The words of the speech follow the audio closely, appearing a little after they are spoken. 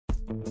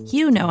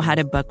You know how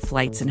to book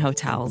flights and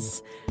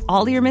hotels.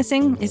 All you're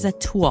missing is a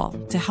tool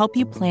to help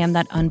you plan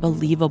that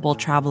unbelievable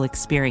travel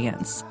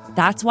experience.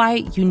 That's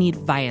why you need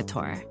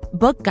Viator.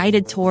 Book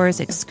guided tours,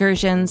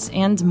 excursions,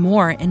 and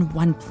more in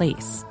one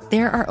place.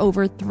 There are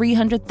over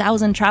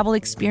 300,000 travel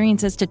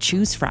experiences to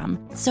choose from,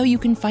 so you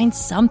can find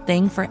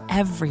something for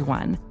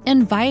everyone.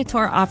 And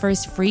Viator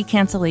offers free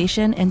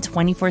cancellation and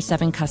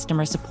 24/7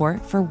 customer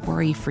support for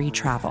worry-free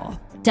travel.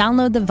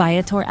 Download the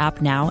Viator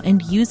app now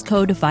and use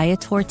code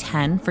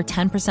Viator10 for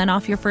 10%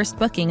 off your first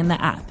booking in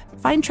the app.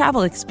 Find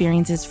travel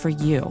experiences for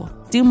you.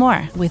 Do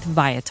more with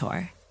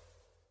Viator.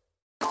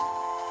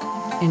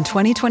 In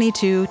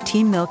 2022,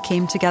 Team Milk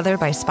came together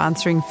by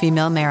sponsoring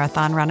female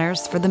marathon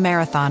runners for the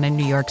marathon in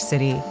New York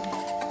City.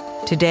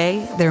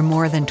 Today, they're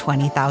more than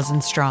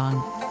 20,000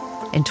 strong.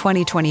 In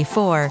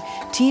 2024,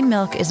 Team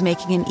Milk is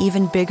making an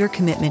even bigger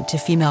commitment to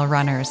female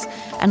runners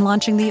and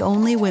launching the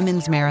only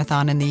women's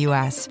marathon in the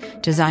U.S.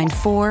 designed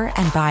for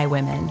and by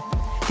women.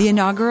 The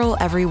inaugural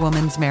Every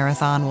Woman's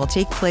Marathon will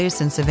take place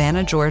in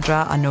Savannah,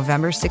 Georgia on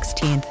November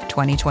 16th,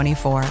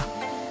 2024.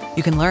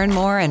 You can learn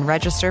more and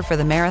register for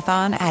the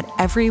marathon at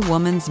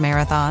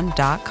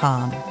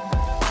everywomansmarathon.com.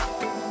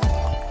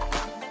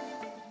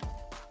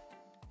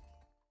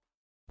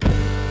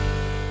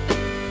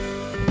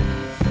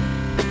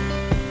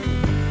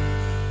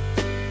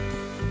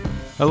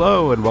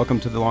 Hello and welcome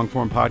to the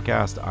Longform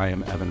Podcast. I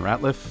am Evan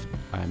Ratliff.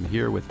 I'm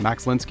here with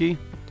Max Linsky.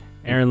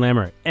 Aaron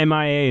Lammer,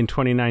 MIA in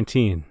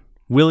 2019.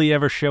 Will he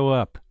ever show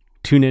up?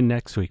 Tune in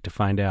next week to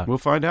find out. We'll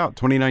find out.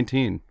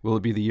 2019. Will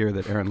it be the year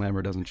that Aaron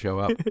Lammer doesn't show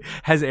up?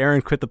 Has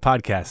Aaron quit the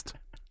podcast?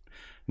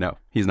 No,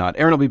 he's not.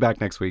 Aaron will be back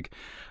next week.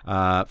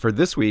 For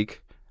this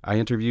week, I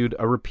interviewed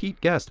a repeat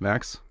guest,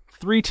 Max.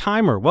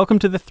 Three-timer. Welcome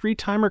to the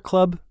Three-Timer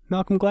Club,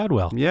 Malcolm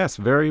Gladwell. Yes,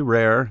 very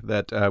rare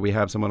that we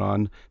have someone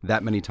on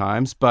that many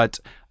times. But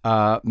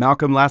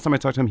Malcolm, last time I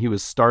talked to him, he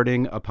was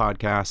starting a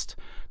podcast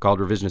called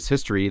Revisionist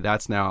History.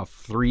 That's now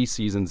 3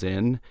 seasons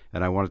in,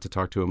 and I wanted to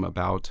talk to him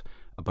about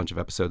a bunch of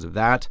episodes of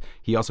that.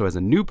 He also has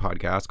a new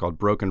podcast called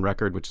Broken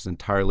Record, which is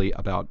entirely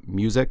about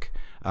music,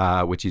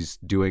 which he's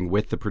doing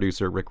with the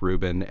producer Rick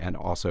Rubin and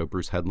also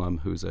Bruce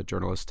Headlam, who's a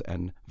journalist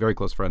and very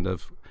close friend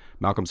of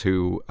Malcolm's,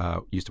 who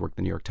used to work at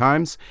the New York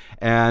Times.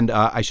 And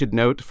I should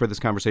note for this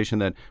conversation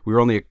that we were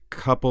only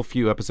a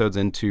few episodes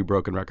into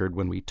Broken Record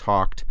when we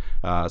talked.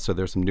 So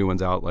there's some new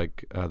ones out,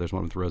 like there's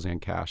one with Roseanne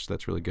Cash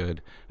that's really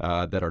good,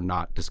 that are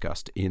not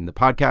discussed in the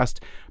podcast.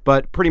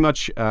 But pretty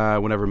much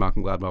whenever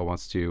Malcolm Gladwell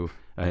wants to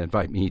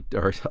invite me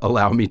or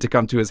allow me to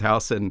come to his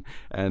house and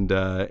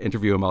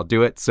interview him, I'll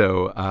do it.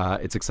 So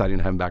it's exciting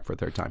to have him back for a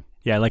third time.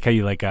 Yeah, I like how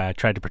you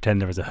tried to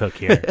pretend there was a hook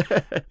here.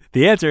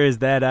 The answer is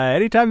that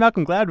anytime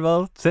Malcolm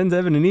Gladwell sends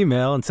Evan an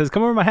email and says,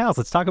 "Come over to my house,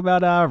 let's talk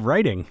about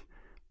writing,"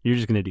 you're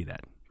just going to do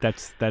that.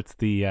 That's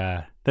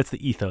the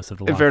ethos of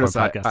the Longform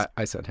Podcast.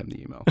 I sent him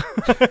the email.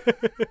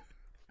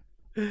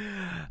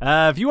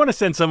 If you want to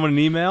send someone an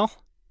email,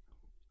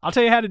 I'll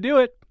tell you how to do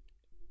it.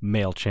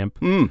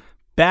 MailChimp.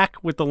 Back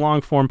with the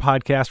Longform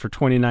Podcast for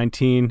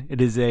 2019. It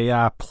is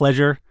a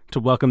pleasure to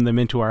welcome them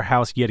into our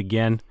house yet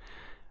again.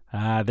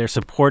 Their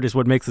support is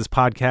what makes this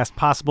podcast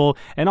possible,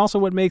 and also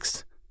what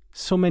makes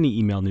so many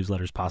email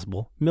newsletters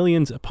possible.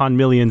 Millions upon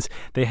millions.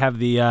 They have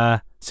the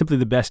simply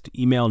the best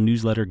email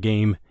newsletter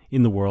game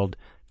in the world.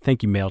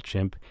 Thank you,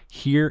 MailChimp.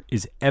 Here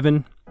is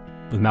Evan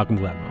with Malcolm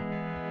Gladwell.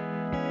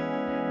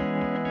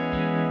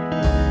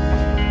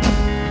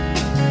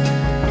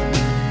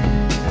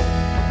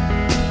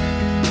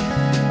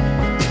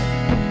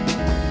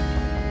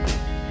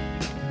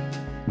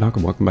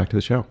 Malcolm, welcome back to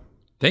the show.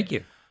 Thank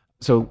you.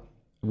 So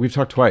we've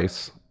talked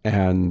twice,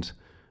 and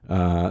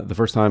the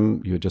first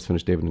time you had just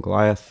finished David and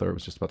Goliath, or it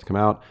was just about to come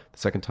out. The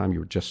second time you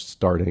were just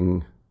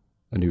starting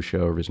a new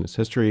show, Revisionist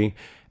History,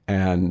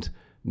 and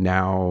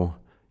now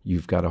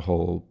you've got a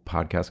whole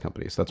podcast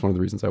company. So that's one of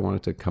the reasons I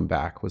wanted to come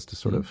back, was to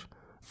sort of,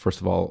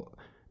 first of all,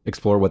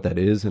 explore what that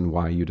is and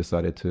why you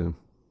decided to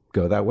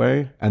go that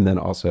way, and then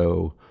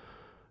also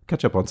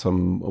catch up on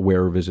some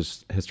where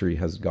Revisionist History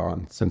has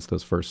gone since it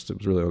was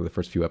really only the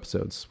first few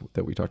episodes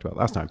that we talked about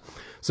last time.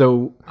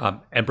 So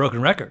and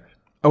Broken Record.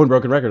 Oh, and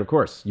Broken Record, of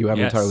course. You have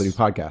Yes. an entirely new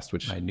podcast,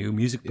 which My new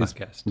music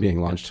podcast. being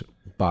launched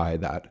by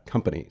that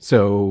company.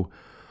 So,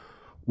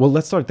 well,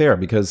 let's start there,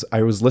 because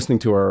I was listening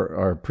to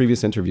our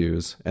previous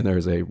interviews, and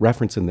there's a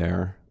reference in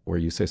there where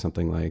you say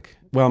something like,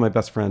 well, my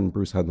best friend,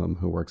 Bruce Headlam,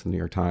 who works in the New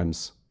York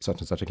Times,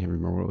 such and such, I can't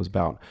remember what it was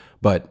about,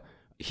 but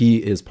he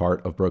is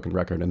part of Broken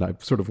Record. And I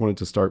sort of wanted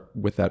to start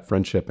with that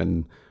friendship.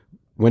 And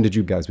when did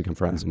you guys become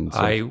friends? And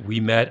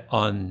We met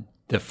on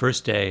the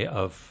first day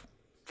of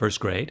first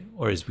grade,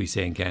 or as we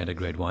say in Canada,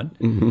 grade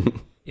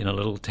 1, in a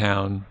little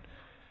town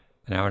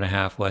an hour and a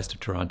half west of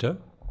Toronto,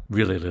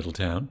 really little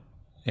town.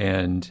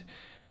 And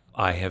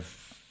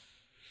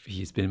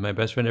he's been my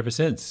best friend ever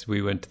since.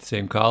 We went to the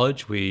same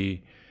college.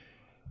 We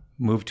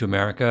moved to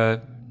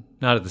America,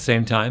 not at the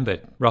same time,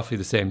 but roughly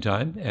the same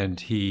time. And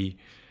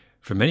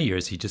for many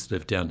years, he just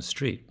lived down the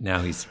street. Now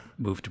he's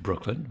moved to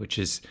Brooklyn, which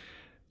is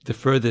the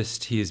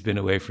furthest he has been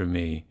away from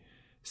me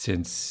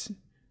since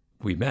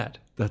we met.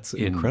 That's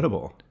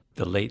incredible.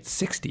 the late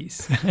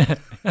 60s.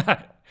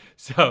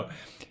 So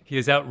he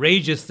has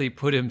outrageously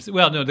put him...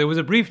 Well, no, there was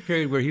a brief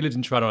period where he lived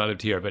in Toronto and I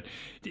lived here. But,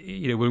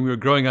 when we were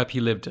growing up, he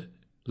lived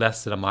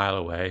less than a mile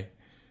away.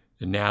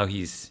 And now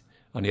he's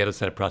on the other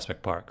side of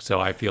Prospect Park. So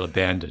I feel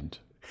abandoned.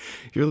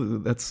 You're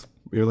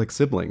like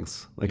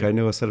siblings. Like, I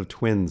know a set of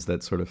twins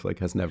that sort of like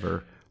has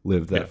never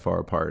lived that far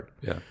apart.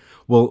 Yeah.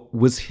 Well,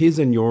 was his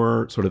and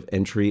your sort of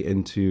entry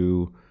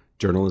into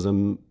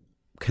journalism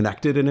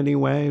connected in any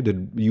way?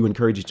 Did you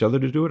encourage each other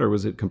to do it, or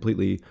was it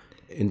completely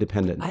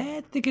independent?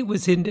 I think it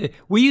was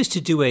we used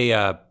to do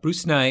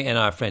Bruce and I and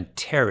our friend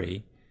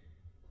Terry,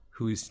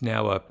 who's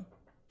now a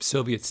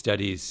Soviet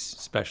studies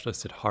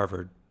specialist at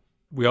Harvard.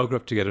 We all grew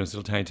up together in this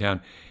little tiny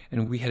town,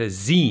 and we had a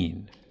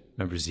zine.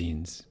 Remember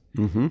zines?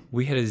 Mm-hmm.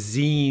 We had a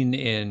zine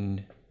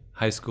in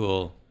high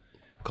school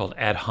called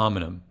Ad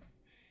Hominem.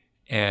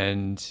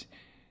 And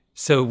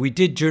so we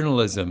did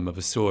journalism of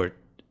a sort.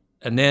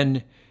 And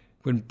then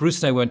when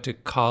Bruce and I went to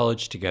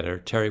college together,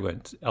 Terry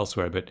went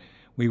elsewhere, but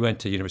we went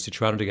to University of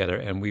Toronto together,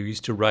 and we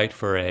used to write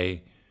for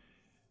a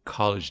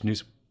college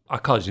news. Our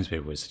college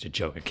newspaper was such a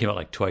joke. It came out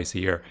like twice a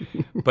year,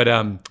 but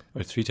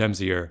or 3 times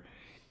a year.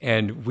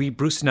 And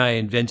Bruce and I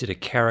invented a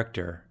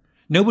character.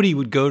 Nobody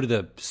would go to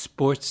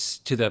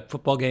the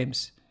football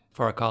games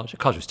for our college. Our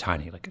college was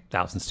tiny, like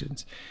 1,000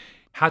 students.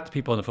 Half the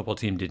people on the football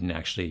team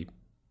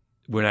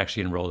weren't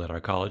actually enrolled at our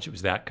college. It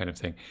was that kind of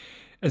thing.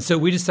 And so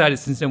we decided,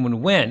 since no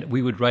one went,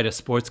 we would write a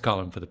sports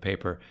column for the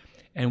paper.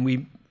 And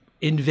we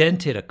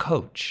invented a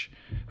coach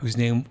whose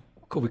name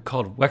we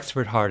called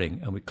Wexford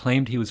Harding. And we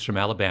claimed he was from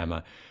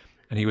Alabama.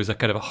 And he was a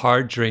kind of a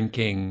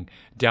hard-drinking,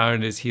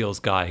 down-on-his-heels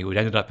guy who had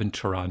ended up in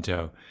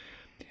Toronto.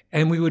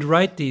 And we would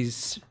write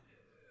these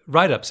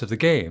write-ups of the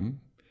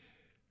game.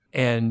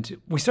 And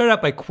we started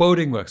out by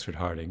quoting Wexford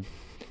Harding.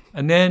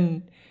 And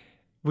then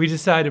we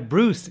decided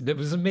that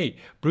wasn't me.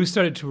 Bruce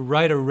started to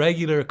write a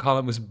regular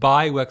column, was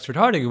by Wexford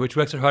Harding, in which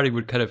Wexford Harding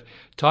would kind of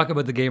talk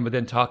about the game, but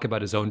then talk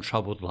about his own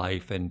troubled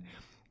life and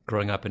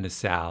growing up in the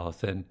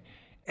South. And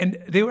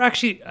they were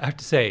actually, I have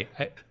to say,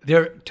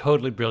 they're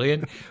totally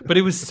brilliant, but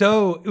it was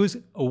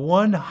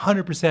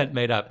 100%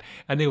 made up,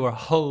 and they were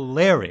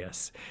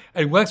hilarious.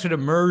 And Wexford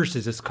emerged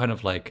as this kind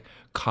of like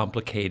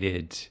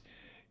complicated,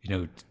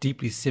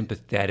 deeply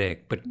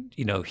sympathetic, but,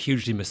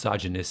 hugely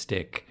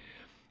misogynistic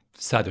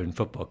Southern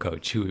football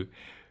coach who,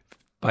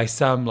 by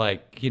some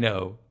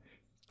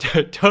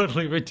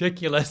totally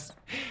ridiculous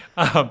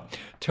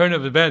turn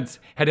of events,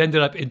 had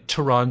ended up in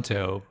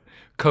Toronto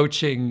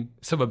coaching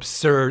some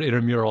absurd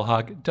intramural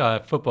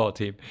football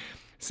team.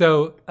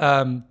 So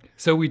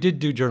we did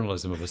do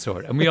journalism of a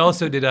sort, and we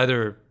also did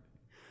other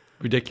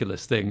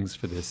ridiculous things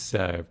for this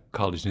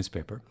college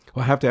newspaper.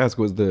 Well, I have to ask: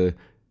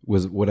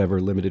 was whatever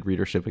limited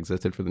readership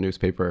existed for the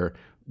newspaper,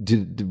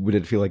 would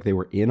it feel like they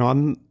were in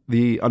on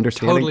the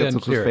understanding totally that this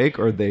was unclear. fake,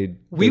 or they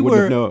wouldn't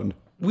have known?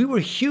 We were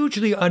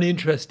hugely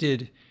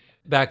uninterested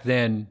back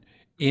then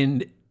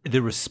in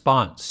the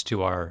response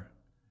to our.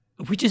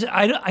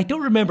 I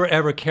don't remember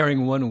ever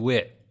caring one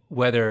whit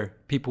whether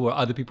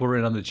other people were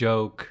in on the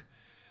joke,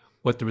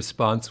 what the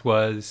response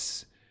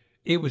was.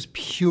 It was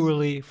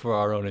purely for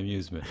our own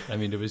amusement. I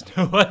mean, there was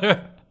no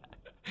other.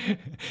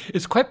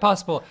 It's quite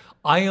possible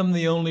I am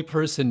the only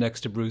person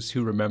next to Bruce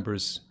who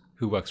remembers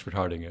who Wexford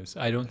Harding is.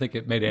 I don't think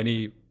it made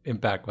any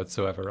impact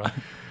whatsoever on.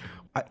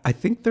 I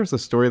think there's a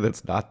story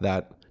that's not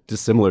that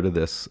dissimilar to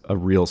this, a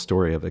real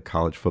story of a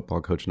college football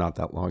coach not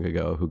that long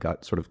ago who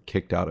got sort of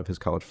kicked out of his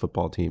college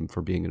football team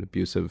for being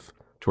abusive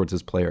towards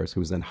his players, who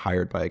was then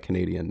hired by a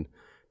Canadian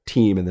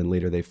team, and then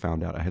later they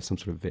found out. I have some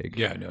sort of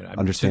vague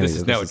understanding. So this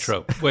is now a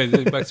trope.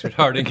 Wait, Wexford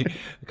Harding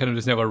kind of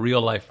just now a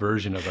real life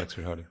version of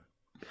Wexford Harding.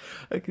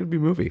 It could be a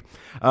movie.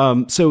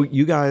 So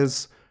you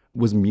guys,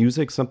 was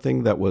music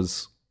something that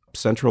was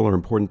central or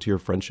important to your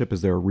friendship?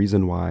 Is there a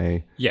reason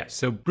why? Yes.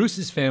 So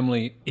Bruce's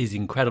family is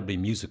incredibly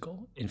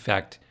musical. In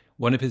fact,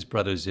 one of his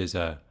brothers is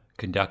a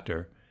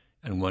conductor,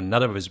 and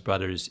another of his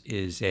brothers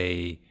is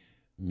a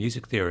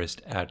music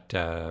theorist at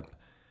the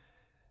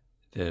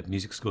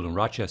music school in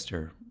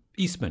Rochester,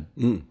 Eastman.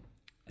 Mm.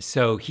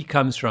 So he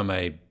comes from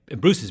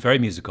Bruce is very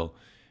musical,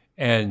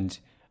 and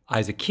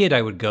as a kid,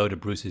 I would go to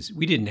Bruce's.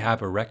 We didn't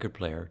have a record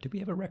player. Did we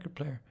have a record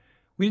player?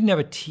 We didn't have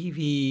a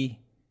TV.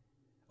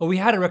 Well, we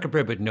had a record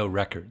player, but no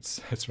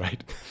records. That's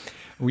right.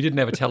 We didn't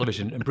have a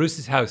television. And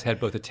Bruce's house had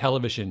both a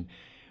television,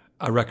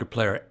 a record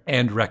player,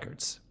 and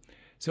records.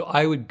 So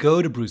I would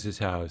go to Bruce's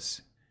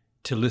house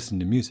to listen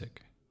to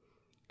music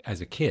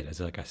as a kid, as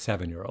like a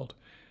 7-year-old.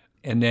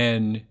 And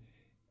then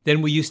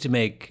we used to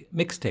make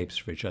mixtapes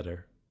for each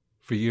other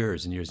for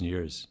years and years and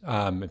years.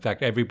 In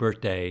fact, every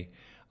birthday,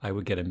 I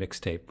would get a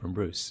mixtape from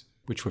Bruce,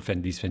 which were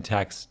these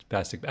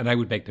fantastic, and I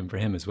would make them for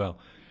him as well.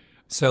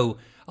 So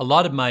a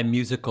lot of my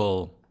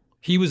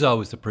he was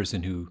always the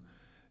person who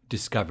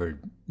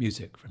discovered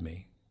music for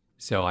me.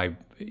 So a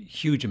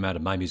huge amount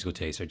of my musical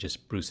tastes are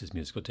just Bruce's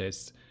musical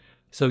tastes.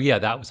 So yeah,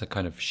 that was a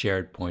kind of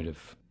shared point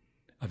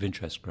of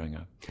interest growing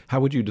up. How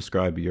would you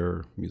describe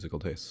your musical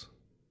tastes?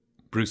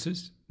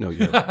 Bruce's? No,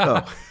 yours.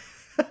 Oh.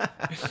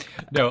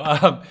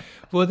 No,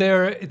 well,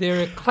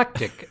 they're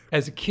eclectic.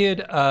 As a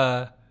kid,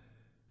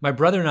 my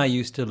brother and I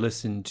used to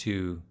listen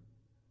to,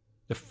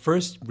 the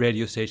first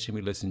radio station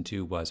we listened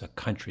to was a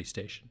country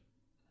station.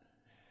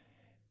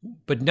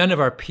 But none of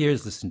our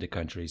peers listened to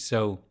country,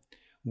 so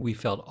we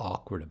felt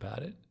awkward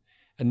about it.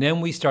 And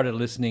then we started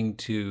listening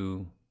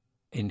to,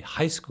 in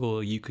high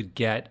school, you could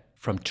get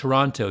from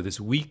Toronto this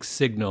weak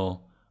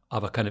signal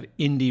of a kind of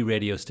indie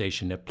radio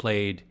station that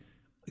played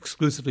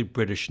exclusively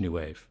British New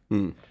Wave.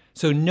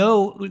 So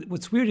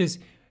what's weird is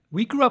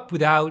we grew up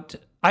without,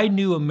 I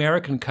knew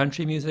American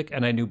country music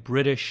and I knew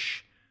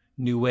British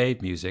New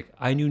Wave music.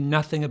 I knew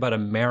nothing about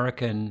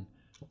American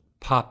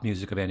pop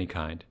music of any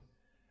kind.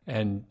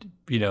 And,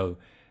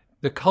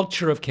 the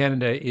culture of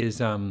Canada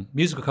is,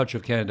 musical culture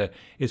of Canada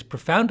is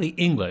profoundly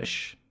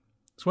English.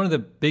 It's one of the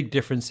big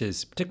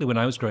differences, particularly when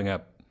I was growing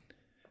up,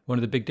 one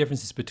of the big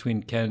differences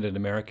between Canada and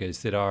America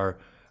is that our,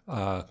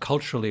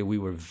 culturally, we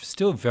were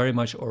still very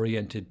much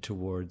oriented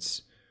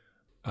towards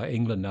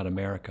England, not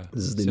America.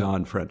 This is the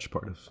non-French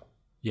part of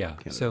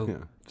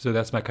Canada. So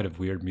that's my kind of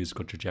weird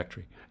musical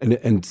trajectory.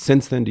 And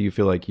since then, do you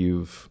feel like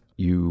you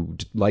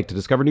like to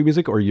discover new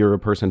music, or you're a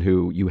person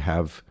who you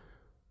have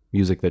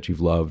music that you've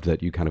loved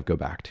that you kind of go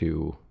back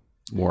to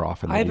more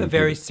often? I have a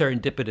very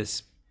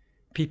serendipitous,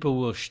 people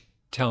will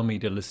tell me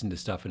to listen to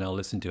stuff and I'll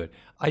listen to it.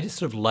 I just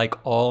sort of like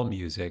all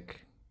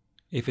music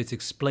if it's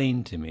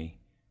explained to me,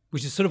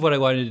 which is sort of what I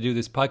wanted to do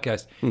this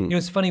podcast.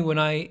 It's funny when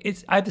I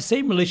have the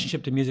same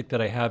relationship to music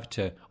that I have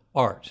to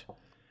art,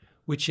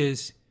 which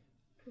is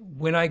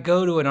when I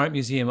go to an art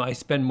museum, I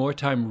spend more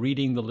time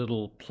reading the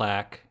little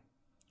plaque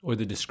or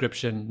the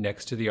description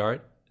next to the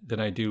art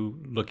than I do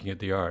looking at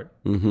the art.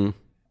 Mm-hmm.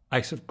 I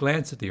sort of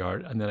glance at the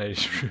art and then I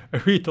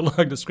read the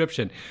long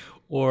description.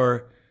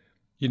 Or,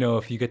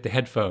 if you get the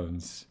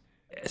headphones,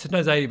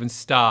 sometimes I even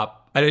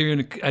stop. I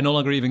no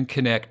longer even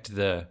connect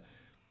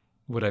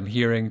what I'm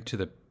hearing to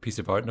the piece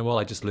of art on the wall.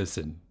 I just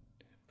listen.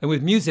 And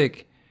with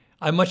music,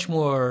 I'm much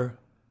more.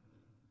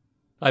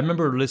 I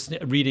remember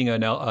reading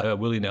a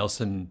Willie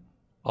Nelson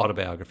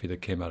autobiography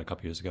that came out a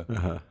couple years ago,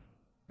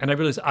 and I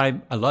realized I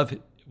love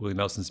Willie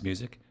Nelson's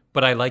music,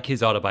 but I like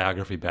his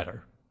autobiography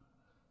better.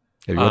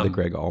 Have you read the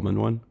Greg Allman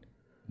one?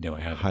 No, I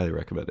haven't. Highly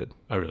recommended.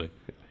 Oh, really?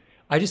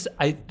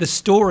 The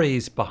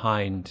stories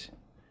behind.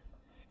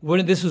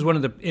 This was one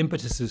of the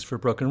impetuses for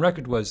Broken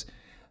Record was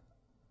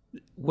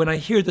when I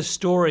hear the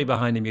story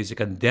behind the music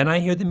and then I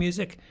hear the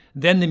music,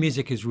 then the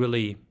music is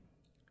really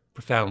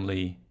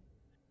profoundly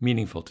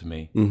meaningful to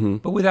me. Mm-hmm.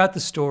 But without the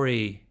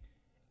story,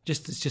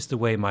 it's just the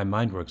way my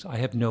mind works. I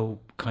have no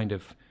kind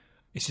of,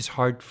 it's just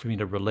hard for me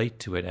to relate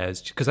to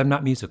it because I'm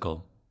not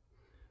musical.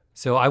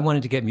 So I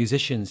wanted to get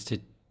musicians to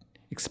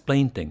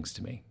explain things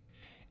to me.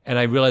 And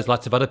I realized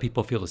lots of other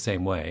people feel the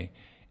same way.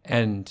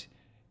 And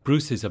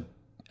Bruce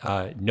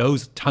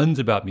knows tons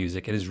about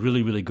music and is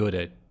really, really good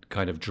at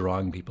kind of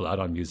drawing people out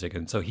on music.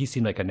 And so he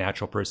seemed like a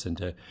natural person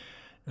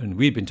and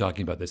we've been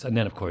talking about this. And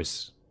then, of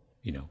course,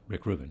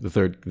 Rick Rubin.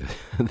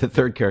 The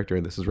third character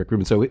in this is Rick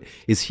Rubin. So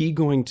is he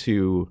going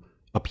to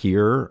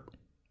appear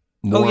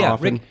more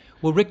often?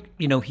 Rick,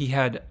 he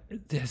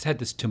has had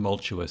this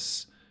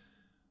tumultuous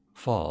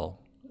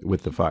fall.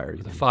 With the fire.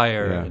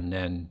 And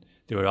then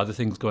there were other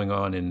things going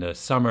on in the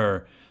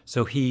summer.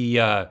 So he's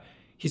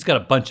got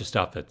a bunch of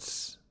stuff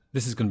this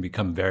is going to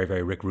become very,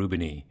 very Rick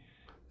Rubin-y,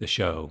 the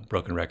show,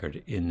 Broken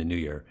Record, in the new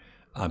year.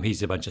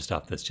 He's a bunch of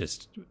stuff that's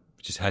just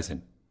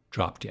hasn't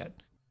dropped yet.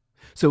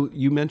 So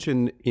you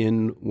mentioned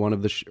in one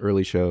of the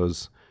early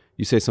shows,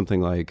 you say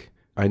something like,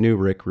 I knew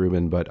Rick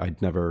Rubin, but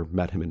I'd never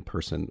met him in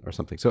person or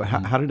something. So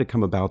how did it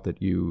come about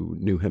that you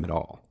knew him at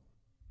all?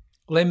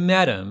 Well, I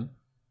met him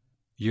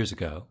years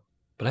ago,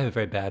 but I have a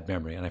very bad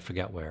memory and I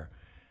forget where.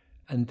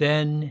 And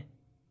then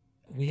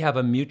we have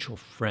a mutual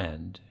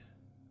friend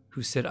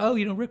who said,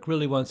 Rick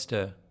really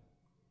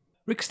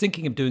Rick's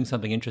thinking of doing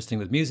something interesting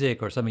with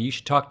music or something, you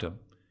should talk to him.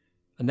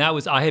 And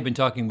I had been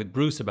talking with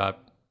Bruce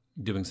about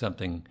doing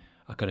something,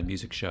 a kind of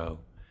music show.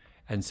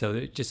 And so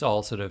it just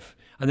all sort of,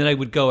 and then I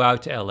would go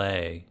out to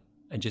LA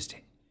and just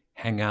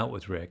hang out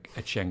with Rick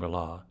at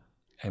Shangri-La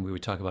and we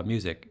would talk about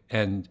music.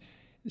 And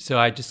so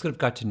I just sort of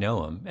got to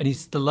know him. And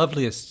he's the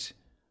loveliest,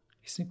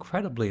 he's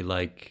incredibly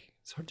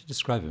it's hard to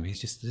describe him.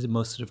 He's the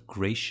most sort of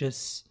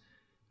gracious,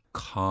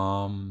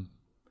 calm,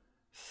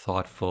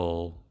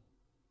 thoughtful,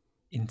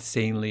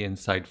 insanely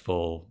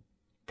insightful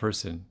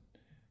person.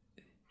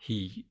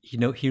 He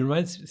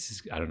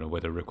reminds, I don't know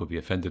whether Rick will be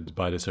offended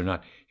by this or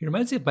not. He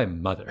reminds me of my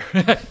mother.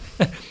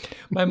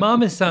 My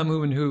mom is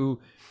someone who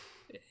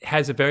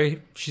has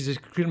she's a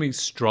extremely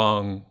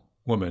strong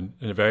woman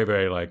and a very,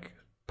 very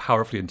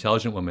powerfully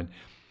intelligent woman,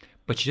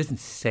 but she doesn't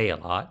say a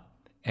lot.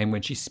 And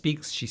when she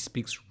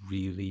speaks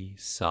really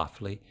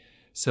softly.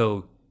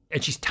 So,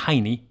 and she's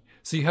tiny.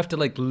 So you have to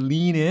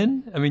lean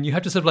in. I mean, you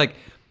have to sort of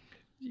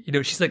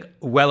she's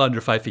well under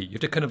 5 feet. You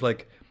have to kind of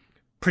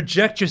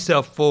project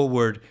yourself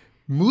forward,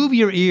 move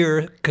your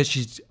ear because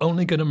she's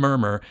only going to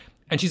murmur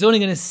and she's only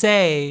going to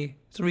say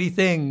 3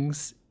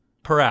 things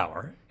per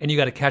hour. And you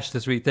got to catch the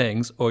 3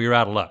 things or you're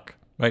out of luck,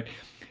 right?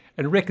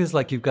 And Rick is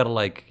like, you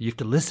have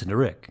to listen to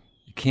Rick.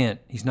 You can't,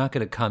 he's not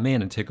going to come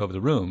in and take over the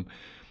room.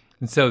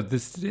 And so the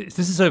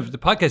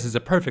podcast is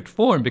a perfect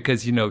form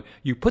because, you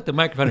put the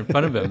microphone in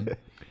front of him.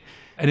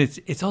 And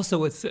it's also,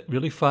 what's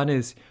really fun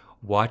is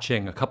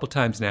watching a couple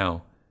times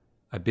now.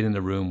 I've been in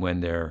the room when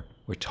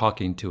we're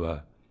talking to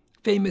a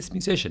famous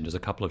musician. There's a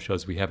couple of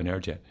shows we haven't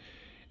aired yet.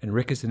 And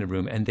Rick is in the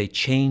room and they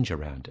change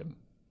around him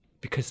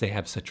because they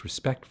have such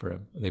respect for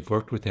him. They've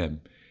worked with him.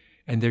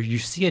 And there you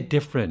see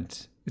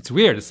it's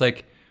weird. It's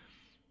like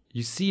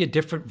you see a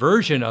different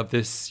version of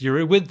this.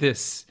 You're with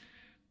this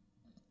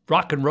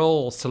rock and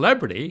roll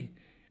celebrity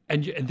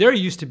and they're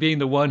used to being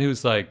the one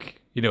who's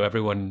like,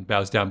 everyone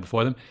bows down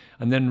before them.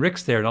 And then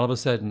Rick's there and all of a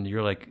sudden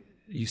you're like,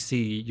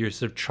 you're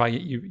sort of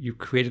trying, you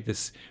created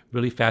this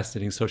really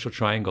fascinating social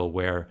triangle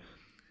where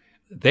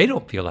they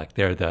don't feel like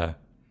they're the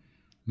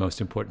most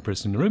important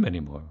person in the room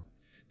anymore.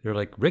 They're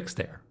like, Rick's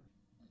there.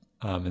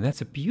 And that's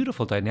a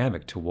beautiful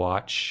dynamic to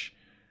watch,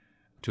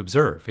 to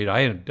observe.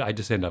 I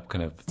just end up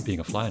kind of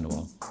being a fly on the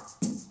wall.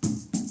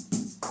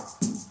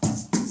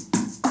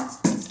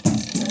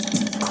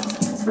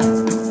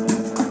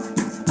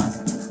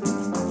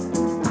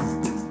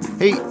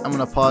 Hey, I'm going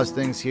to pause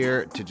things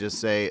here to just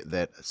say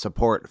that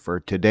support for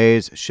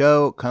today's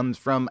show comes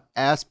from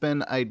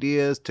Aspen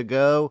Ideas to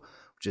Go,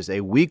 which is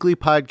a weekly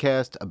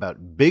podcast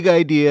about big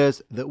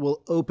ideas that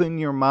will open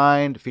your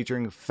mind,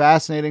 featuring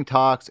fascinating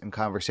talks and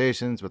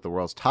conversations with the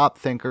world's top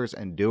thinkers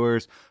and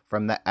doers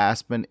from the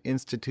Aspen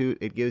Institute.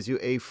 It gives you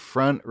a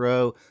front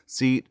row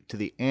seat to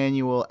the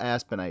annual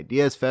Aspen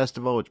Ideas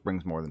Festival, which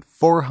brings more than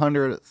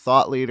 400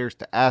 thought leaders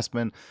to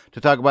Aspen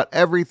to talk about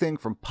everything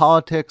from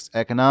politics,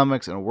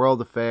 economics, and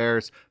world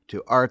affairs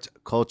to arts,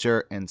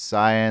 culture, and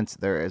science.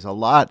 There is a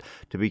lot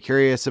to be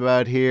curious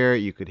about here.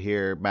 You could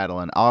hear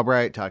Madeleine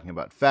Albright talking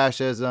about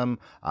fascism,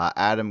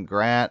 Adam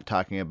Grant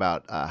talking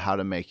about how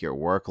to make your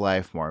work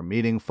life more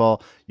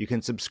meaningful. You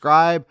can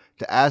subscribe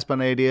to Aspen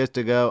Ideas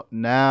to Go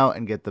now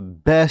and get the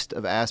best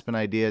of Aspen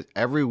Ideas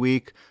every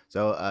week.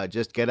 So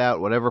just get out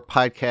whatever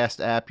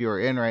podcast app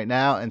you're in right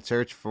now and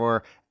search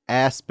for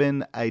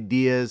Aspen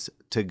Ideas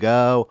to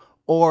Go,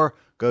 or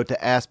go to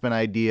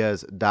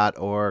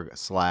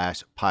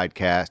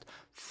aspenideas.org/podcast.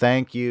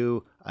 Thank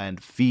you,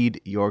 and feed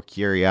your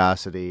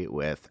curiosity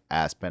with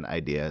Aspen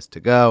Ideas to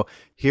Go.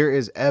 Here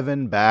is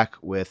Evan back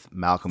with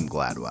Malcolm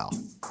Gladwell.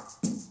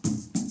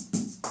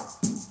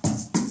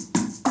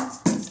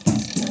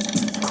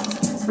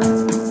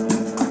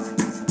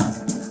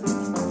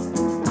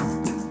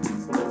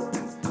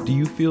 Do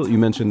you feel, you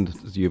mentioned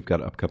you've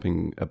got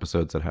upcoming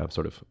episodes that have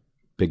sort of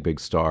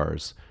big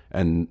stars,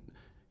 and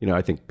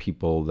I think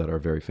people that are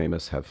very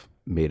famous have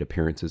made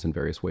appearances in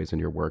various ways in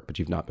your work, but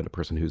you've not been a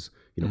person who's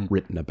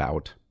written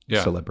about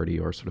celebrity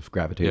or sort of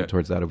gravitated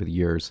towards that over the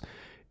years.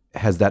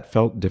 Has that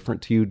felt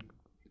different to you,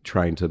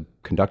 trying to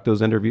conduct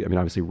those interviews? I mean,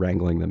 obviously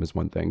wrangling them is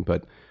one thing,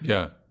 but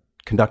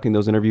conducting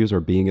those interviews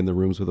or being in the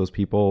rooms with those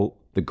people,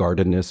 the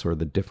guardedness or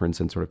the difference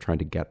in sort of trying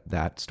to get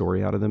that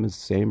story out of them is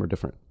the same or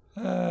different?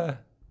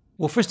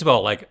 Well, first of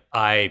all,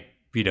 I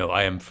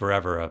am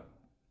forever a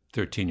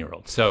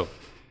 13-year-old. So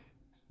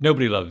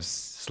nobody loves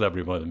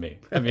celebrity more than me.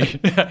 I mean,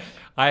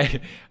 I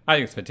think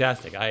it's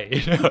fantastic.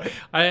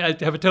 I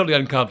have a totally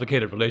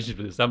uncomplicated relationship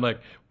with this. I'm like,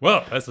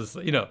 well, that's just,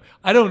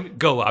 I don't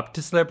go up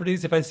to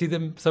celebrities if I see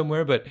them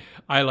somewhere, but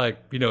I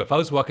if I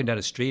was walking down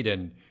a street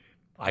and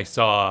I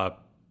saw,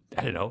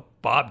 I don't know,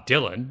 Bob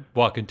Dylan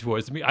walking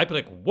towards me, I'd be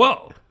like,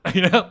 whoa,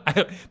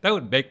 that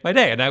would make my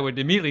day. And I would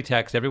immediately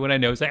text everyone I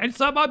know saying, I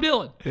saw Bob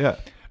Dylan. Yeah.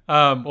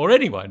 Or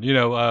anyone,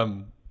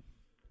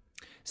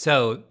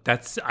 so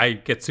I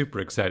get super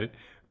excited.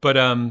 But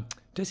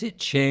does it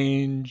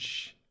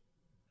change?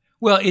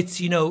 Well,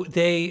 it's,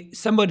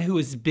 someone who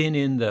has been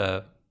in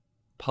the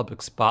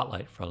public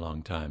spotlight for a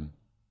long time,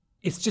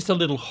 it's just a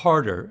little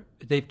harder.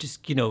 They've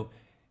just,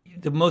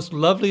 the most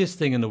loveliest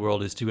thing in the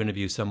world is to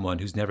interview someone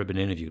who's never been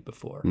interviewed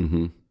before,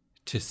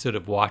 to sort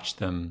of watch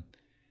them.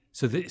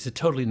 So it's a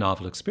totally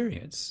novel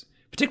experience,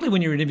 particularly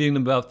when you're interviewing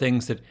them about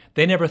things that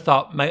they never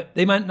thought,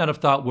 they might not have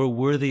thought were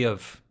worthy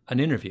of an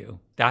interview.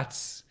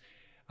 That's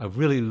a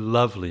really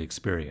lovely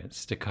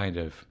experience to kind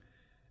of,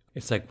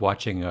 it's like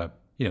watching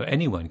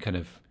anyone kind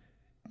of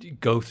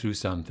go through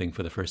something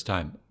for the first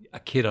time, a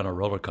kid on a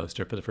roller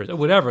coaster for the first,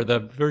 whatever the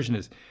version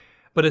is.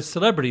 But a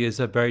celebrity is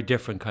a very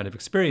different kind of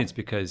experience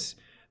because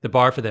the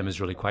bar for them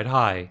is really quite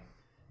high.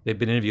 They've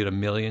been interviewed 1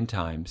 million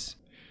times.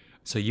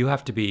 So you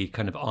have to be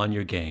kind of on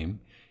your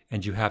game,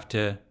 and you have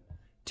to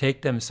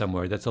take them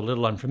somewhere that's a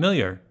little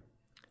unfamiliar,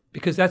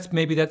 because that's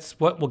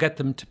what will get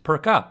them to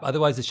perk up.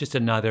 Otherwise, it's just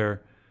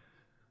another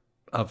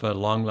of a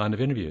long line of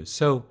interviews.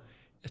 So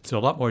it's a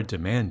lot more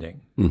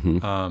demanding.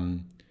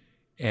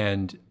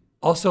 And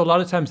also, a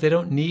lot of times they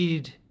don't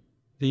need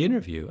the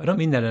interview. I don't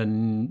mean that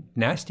in a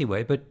nasty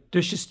way, but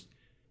there's just,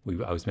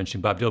 I was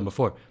mentioning Bob Dylan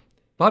before.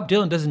 Bob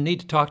Dylan doesn't need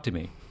to talk to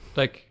me.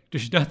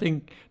 There's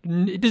nothing,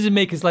 it doesn't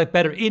make his life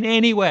better in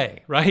any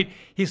way, right?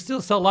 He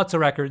still sells lots of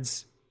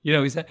records.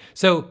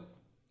 So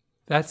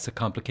that's a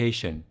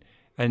complication.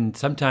 And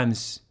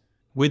sometimes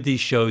with these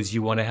shows,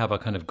 you want to have a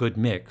kind of good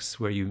mix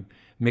where you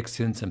mix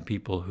in some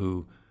people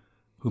who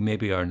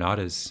maybe are not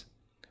as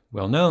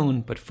well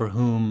known, but for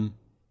whom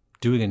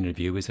doing an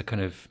interview is a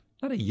kind of,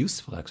 not a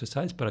useful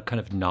exercise, but a kind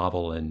of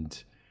novel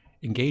and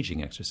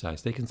engaging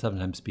exercise. They can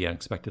sometimes be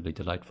unexpectedly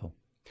delightful.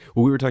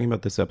 Well, we were talking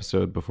about this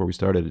episode before we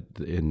started,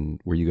 in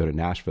where you go to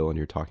Nashville and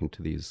you're talking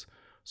to these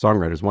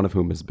songwriters, one of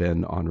whom has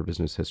been on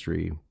Revisionist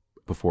History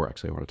before.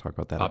 Actually, I want to talk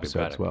about that Bobby episode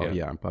Braddock, as well.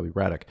 yeah. Bobby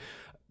Braddock.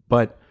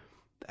 But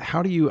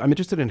I'm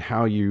interested in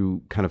how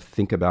you kind of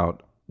think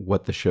about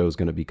what the show is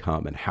going to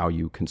become and how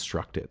you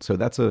construct it. So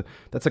that's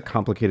a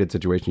complicated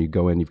situation. You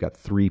go in, you've got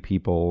 3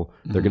 people,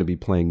 they're going to be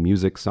playing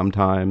music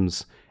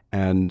sometimes.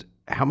 And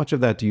how much of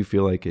that do you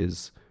feel like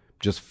is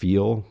just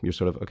feel? You're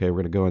sort of, okay,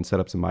 we're going to go and set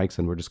up some mics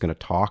and we're just going to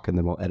talk and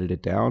then we'll edit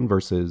it down,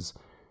 versus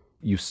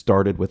you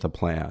started with a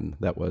plan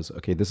that was,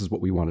 okay, this is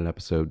what we want an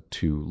episode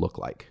to look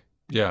like.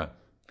 Yeah.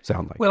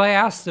 Sound like. Well, I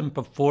asked them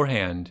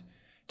beforehand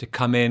to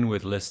come in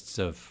with lists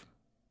of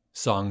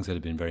songs that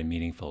have been very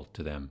meaningful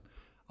to them,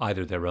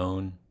 either their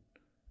own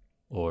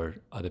or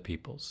other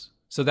people's.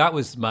 So that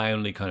was my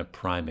only kind of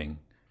priming.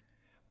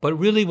 But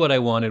really what I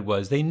wanted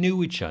was, they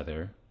knew each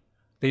other.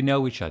 They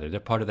know each other. They're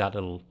part of that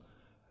little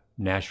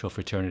Nashville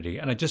fraternity.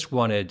 And I just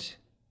wanted,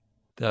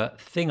 the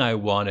thing I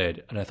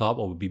wanted, and I thought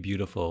what would be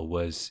beautiful,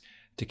 was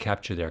to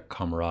capture their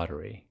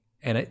camaraderie.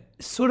 And it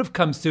sort of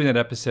comes through in that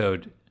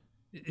episode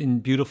in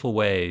beautiful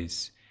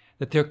ways,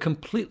 that they're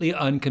completely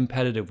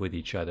uncompetitive with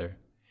each other.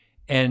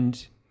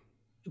 And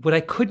what I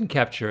couldn't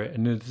capture,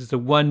 and this is the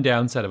one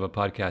downside of a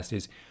podcast,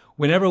 is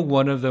whenever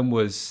one of them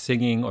was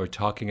singing or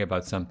talking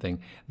about something,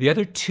 the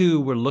other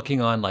 2 were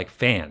looking on like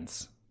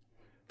fans.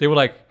 They were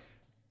like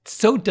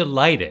so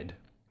delighted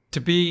to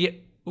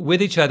be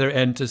with each other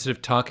and to sort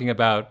of talking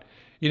about,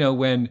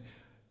 when,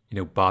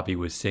 Bobby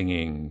was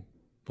singing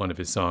one of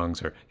his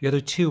songs, or the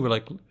other 2 were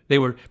like,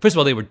 first of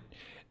all,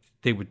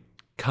 they would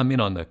come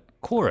in on the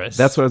chorus.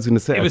 That's what I was going to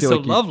say. It was so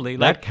lovely.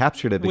 That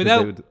captured it, because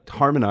they would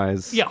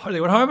harmonize. Yeah, they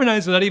would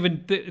harmonize without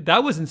even,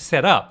 that wasn't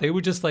set up. They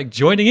were just like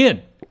joining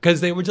in because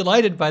they were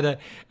delighted by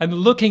and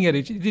looking at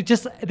each. They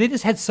just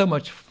had so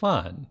much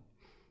fun.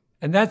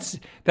 And that's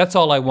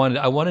all I wanted.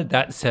 I wanted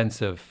that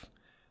sense of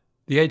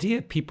the idea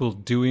of people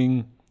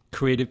doing,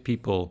 creative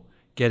people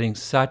getting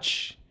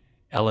such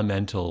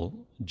elemental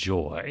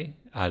joy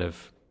out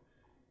of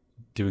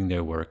doing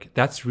their work.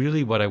 That's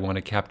really what I want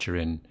to capture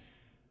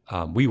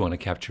we want to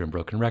capture in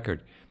Broken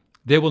Record.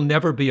 There will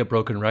never be a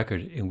Broken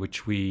Record in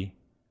which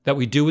that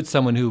we do with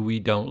someone who we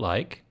don't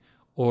like,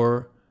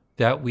 or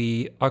that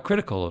we are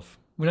critical of.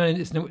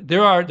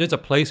 There's a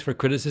place for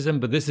criticism,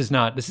 but this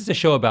is a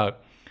show about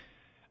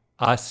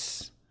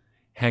us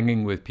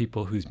hanging with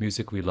people whose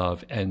music we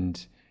love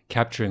and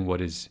capturing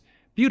what is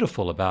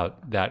beautiful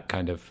about that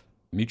kind of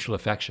mutual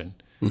affection.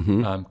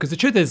 Because the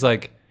truth is,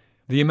 like,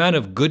 the amount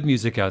of good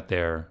music out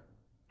there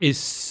is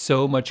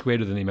so much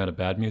greater than the amount of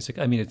bad music.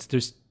 I mean,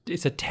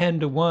 it's a 10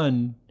 to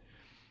 1.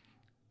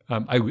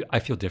 I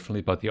feel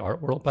differently about the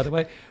art world, by the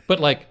way, but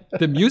like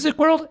the music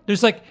world,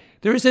 there's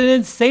an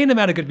insane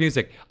amount of good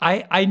music.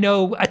 I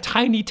know a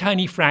tiny,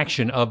 tiny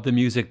fraction of the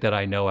music that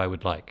I know I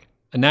would like.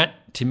 And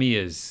that to me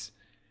it's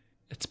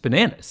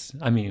bananas.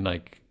 I mean,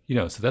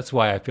 so that's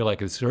why I feel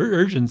like it's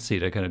urgency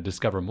to kind of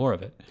discover more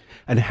of it.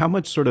 And how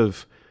much sort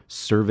of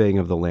surveying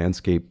of the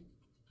landscape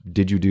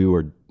did you do,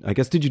 or I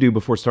guess did you do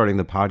before starting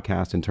the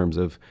podcast, in terms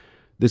of,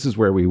 this is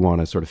where we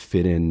want to sort of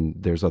fit in?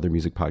 There's other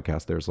music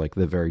podcasts. There's like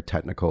the very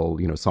technical,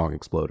 Song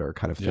Exploder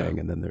kind of thing.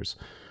 Yeah. And then there's,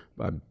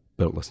 I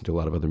don't listen to a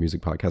lot of other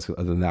music podcasts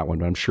other than that one,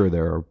 but I'm sure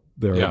there are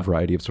a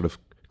variety of sort of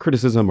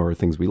criticism or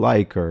things we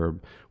like or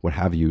what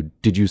have you.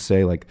 Did you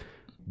say, like,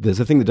 there's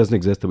a thing that doesn't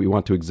exist that we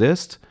want to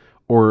exist?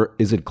 Or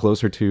is it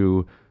closer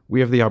to, we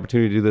have the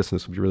opportunity to do this and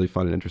this will be really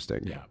fun and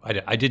interesting? Yeah,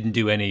 I didn't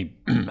do any,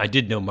 I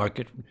did no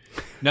market,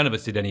 none of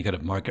us did any kind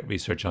of market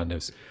research on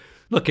this.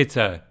 Look,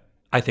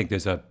 I think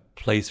there's a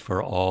place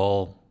for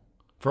all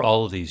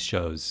of these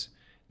shows.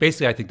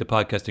 Basically, I think the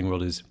podcasting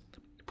world is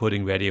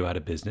putting radio out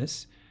of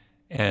business.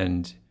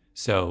 And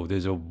so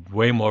there's a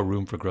way more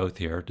room for growth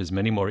here. There's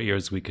many more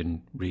ears we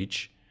can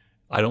reach.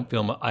 I don't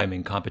feel I'm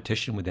in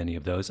competition with any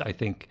of those. I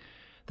think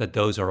that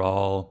those are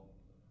all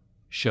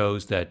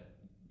shows that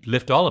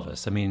lift all of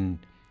us. I mean,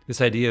 this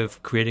idea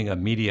of creating a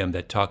medium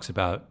that talks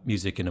about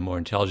music in a more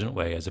intelligent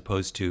way, as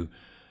opposed to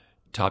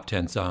top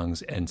 10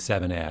 songs and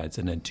 7 ads,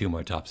 and then 2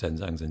 more top 10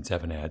 songs and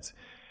 7 ads.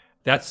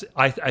 That's,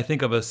 I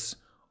think of us,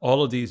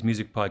 all of these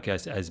music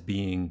podcasts, as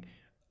being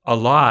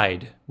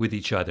allied with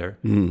each other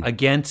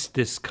against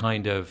this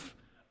kind of,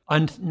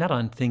 not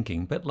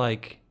unthinking, but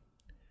like,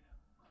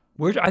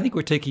 I think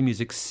we're taking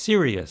music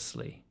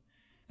seriously.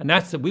 And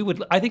that's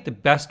I think the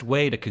best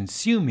way to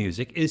consume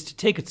music is to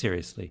take it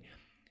seriously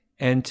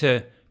and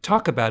to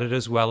talk about it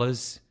as well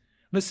as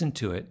listen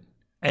to it.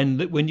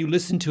 And when you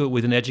listen to it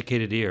with an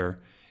educated ear,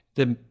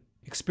 the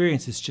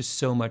experience is just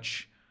so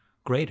much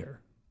greater.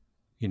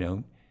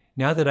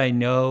 Now that I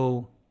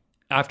know,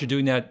 after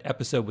doing that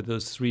episode with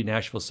those 3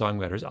 Nashville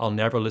songwriters, I'll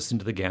never listen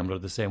to The Gambler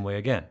the same way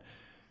again.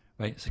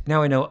 Right? It's like,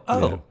 now I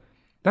know,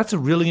 that's a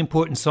really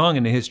important song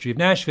in the history of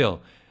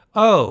Nashville.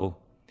 Oh,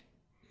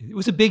 it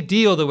was a big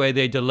deal the way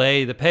they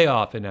delay the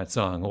payoff in that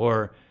song.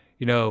 Or,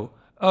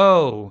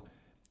 oh,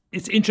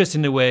 it's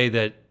interesting the way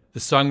that the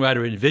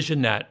songwriter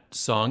envisioned that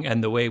song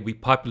and the way we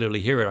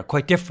popularly hear it are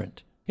quite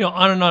different.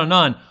 On and on and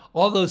on.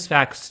 All those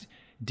facts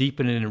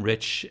deepen and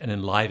enrich and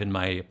enliven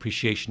my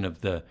appreciation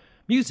of the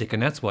music.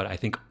 And that's what I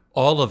think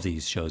all of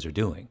these shows are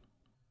doing.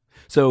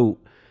 So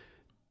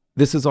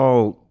this is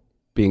all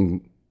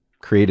being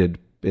created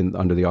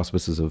under the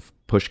auspices of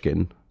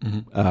Pushkin.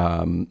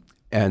 Mm-hmm.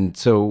 And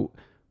so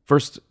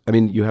first,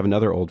 you have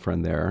another old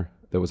friend there.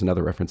 There was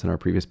another reference in our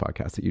previous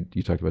podcast that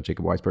you talked about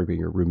Jacob Weisberg being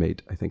your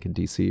roommate, I think in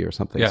DC or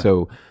something. Yeah.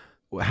 So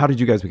how did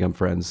you guys become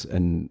friends?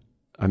 And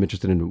I'm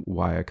interested in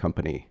why a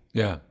company.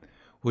 Yeah.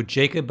 Well,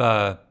 Jacob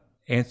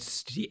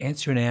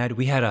answer an ad.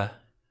 We had a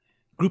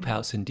group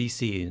house in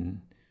DC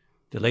in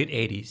the late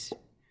 80s,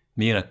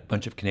 me and a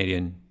bunch of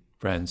Canadian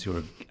friends who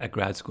were at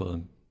grad school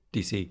in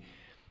DC.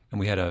 And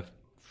we had a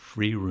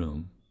free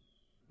room,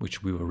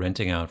 which we were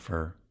renting out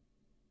for,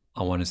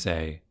 I want to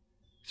say,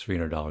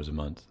 $300 a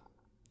month.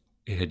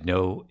 It had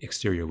no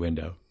exterior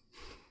window.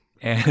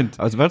 And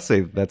I was about to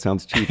say that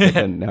sounds cheap, but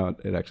then now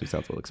it actually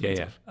sounds a little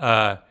expensive.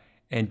 Yeah.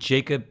 And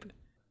Jacob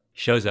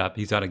shows up.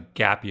 He's on a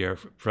gap year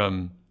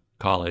from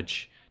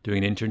college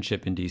doing an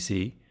internship in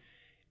DC.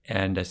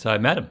 And so I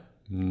met him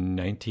in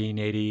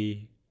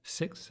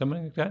 1986,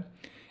 something like that.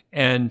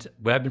 And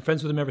I've been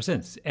friends with him ever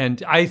since.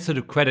 And I sort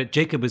of credit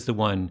Jacob as the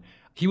one.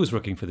 He was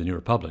working for the New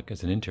Republic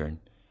as an intern.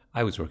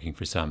 I was working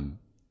for some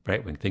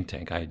right-wing think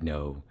tank. I had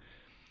no...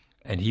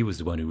 And he was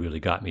the one who really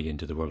got me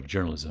into the world of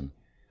journalism.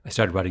 I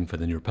started writing for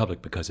the New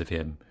Republic because of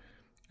him.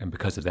 And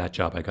because of that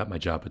job, I got my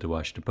job at the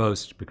Washington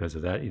Post because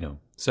of that,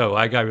 So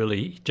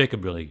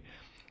Jacob really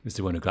was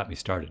the one who got me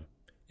started.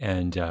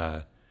 And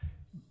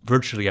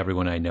virtually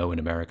everyone I know in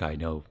America, I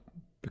know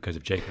because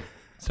of Jacob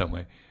in some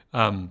way.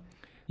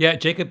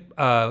 Jacob,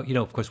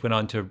 of course, went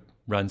on to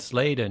run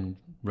Slate and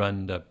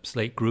run the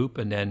Slate Group,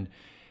 and then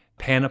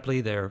Panoply,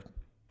 their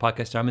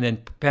podcast arm. And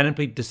then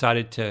Panoply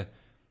decided to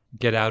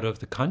get out of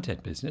the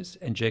content business,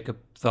 and Jacob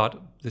thought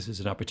this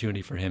is an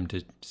opportunity for him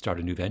to start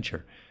a new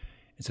venture.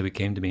 And so he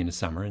came to me in the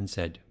summer and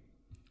said,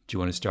 do you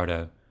want to start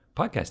a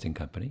podcasting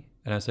company?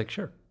 And I was like,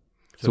 sure.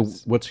 So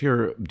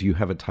do you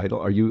have a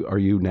title? Are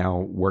you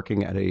now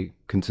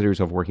consider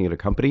yourself working at a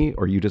company,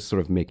 or are you just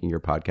sort of making your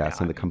podcast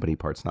and the company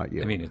part's not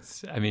you? I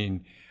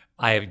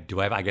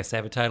guess I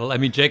have a title.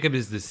 Jacob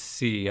is the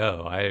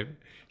CEO.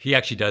 He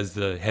actually does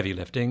the heavy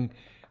lifting.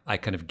 I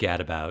kind of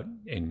gad about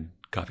in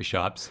coffee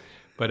shops.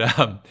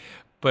 I'm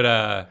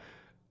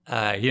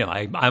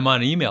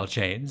on email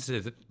chains.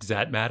 Does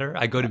that matter?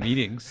 I go to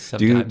meetings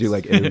sometimes. Do you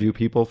like interview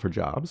people for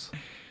jobs?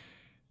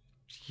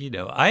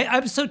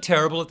 I'm so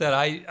terrible at that.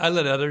 I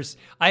let others.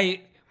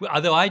 I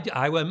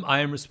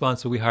am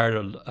responsible. We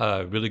hired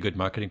a really good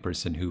marketing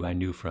person who I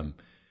knew from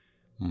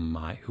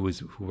who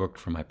worked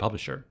for my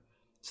publisher.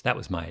 So that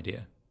was my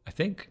idea, I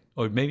think.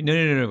 Or maybe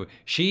no.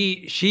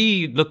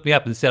 She looked me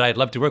up and said, I'd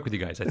love to work with you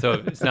guys. So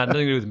it's not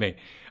nothing to do with me.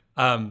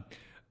 I'm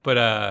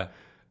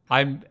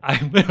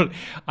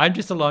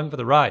just along for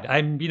the ride.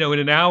 In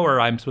an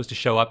hour, I'm supposed to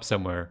show up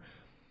somewhere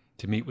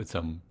to meet with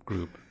some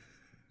group,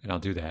 and I'll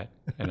do that.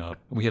 And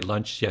we had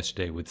lunch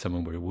yesterday with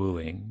someone we were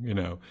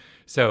wooing,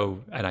 So,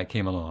 and I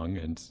came along,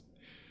 and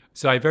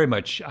so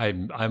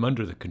I'm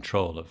under the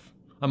control of.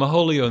 I'm a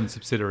wholly owned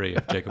subsidiary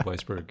of Jacob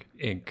Weisberg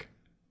Inc.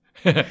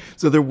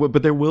 So there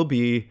will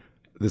be.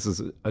 This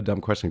is a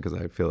dumb question because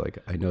I feel like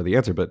I know the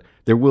answer, but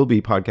there will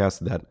be podcasts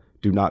that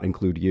do not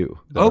include you.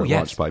 Oh,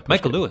 yes.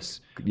 Michael Lewis.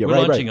 Yeah, we're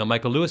launching a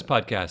Michael Lewis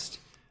podcast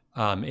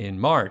in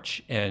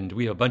March, and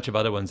we have a bunch of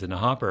other ones in the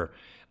hopper.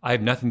 I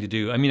have nothing to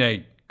do.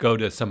 I go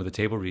to some of the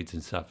table reads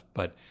and stuff,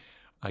 but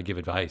I give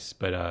advice.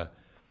 But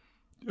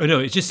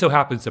it just so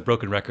happens that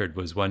Broken Record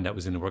was one that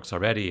was in the works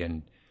already,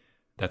 and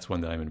that's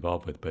one that I'm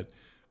involved with. But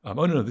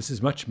this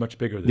is much, much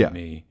bigger than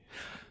me.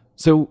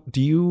 So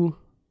do you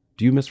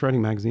miss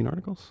writing magazine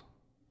articles?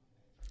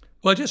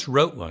 Well, I just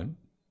wrote one.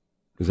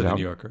 Is it for out? The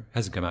New Yorker.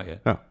 Hasn't come out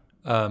yet. Oh.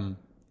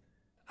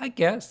 I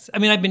guess.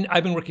 I've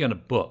been working on a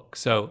book,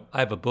 so I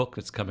have a book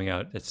that's coming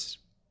out that's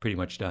pretty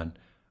much done.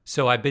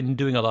 So I've been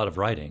doing a lot of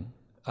writing.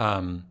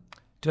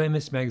 Do I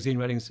miss magazine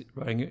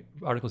writing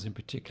articles in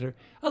particular?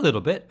 A little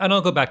bit, and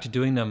I'll go back to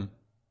doing them.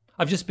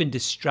 I've just been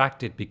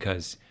distracted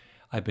because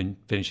I've been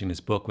finishing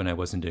this book when I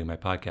wasn't doing my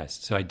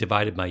podcast. So I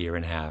divided my year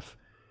in half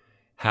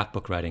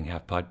book writing,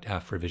 half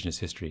revisionist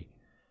history,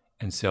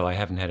 and so I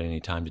haven't had any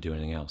time to do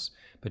anything else.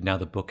 But now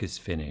the book is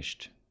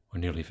finished, or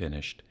nearly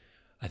finished.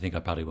 I think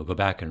I probably will go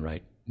back and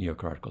write New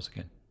Yorker articles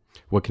again.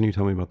 What can you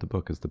tell me about the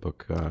book? Is the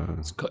book?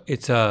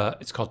 It's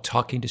called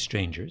Talking to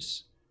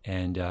Strangers,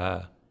 and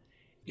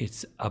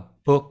it's a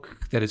book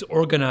that is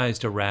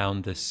organized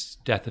around the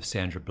death of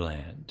Sandra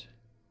Bland,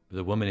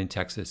 the woman in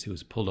Texas who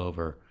was pulled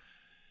over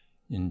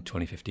in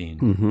 2015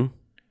 mm-hmm.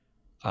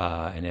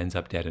 And ends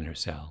up dead in her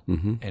cell.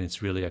 Mm-hmm. And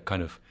it's really a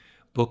kind of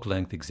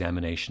book-length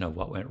examination of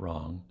what went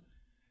wrong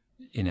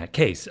in that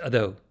case.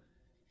 Although,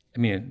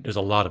 there's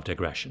a lot of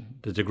digression.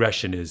 The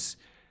digression is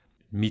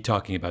me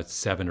talking about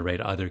 7 or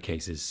 8 other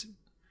cases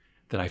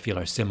that I feel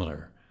are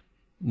similar.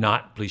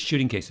 not police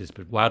shooting cases,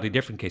 but wildly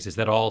different cases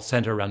that all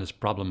center around this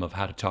problem of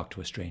how to talk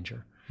to a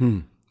stranger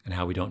and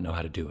how we don't know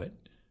how to do it.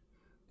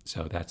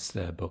 So that's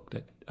the book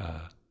that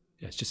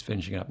it's just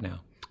finishing up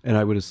now. And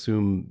I would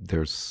assume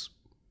there's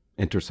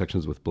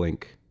intersections with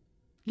Blink.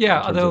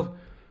 Yeah, although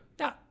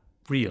not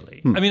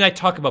really. I mean, I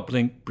talk about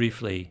Blink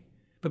briefly,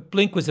 but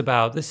Blink was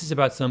this is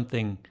about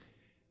something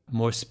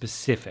more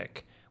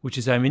specific, which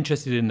is I'm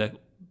interested in the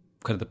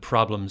kind of the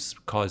problems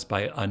caused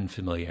by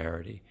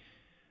unfamiliarity.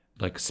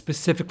 Like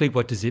specifically,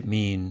 what does it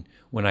mean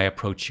when I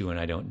approach you and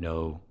I don't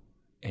know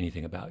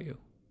anything about you?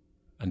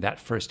 And that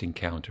first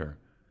encounter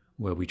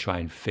where we try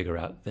and figure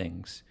out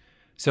things.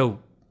 So,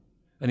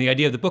 and the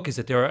idea of the book is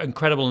that there are an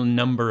incredible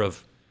number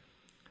of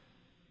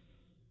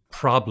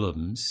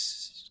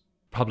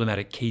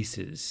problematic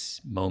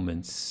cases,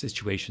 moments,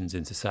 situations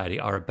in society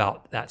are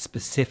about that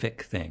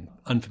specific thing,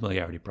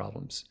 unfamiliarity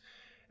problems,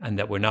 and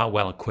that we're not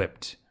well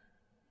equipped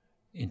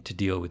to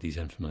deal with these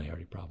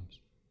unfamiliarity problems.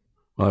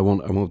 Well, I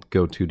won't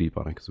go too deep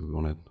on it because we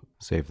want to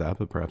save that,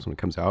 but perhaps when it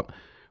comes out,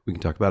 we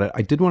can talk about it.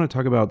 I did want to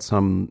talk about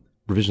some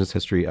revisionist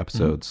history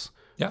episodes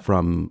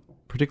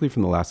particularly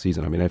from the last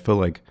season. I mean, I feel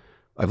like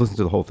I've listened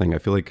to the whole thing. I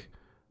feel like,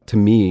 to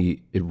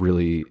me, it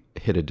really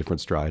hit a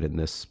different stride in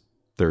this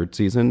third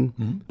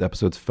season. The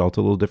episodes felt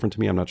a little different to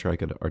me. I'm not sure I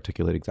could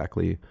articulate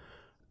exactly.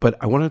 But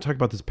I want to talk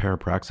about this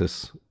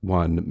parapraxis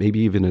one, maybe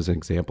even as an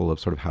example of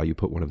sort of how you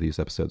put one of these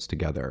episodes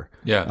together.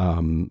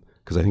 Yeah.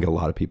 Because I think a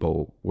lot of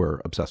people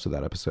were obsessed with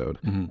that episode.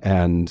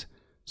 And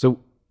so,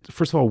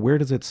 first of all, where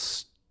does it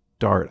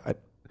start?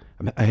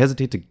 I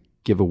hesitate to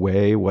give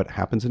away what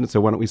happens in it.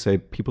 So why don't we say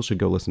people should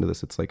go listen to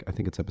this? It's like, I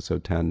think it's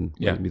episode 10,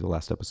 maybe the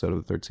last episode of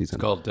the third season.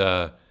 It's called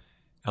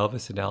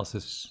Elvis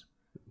Analysis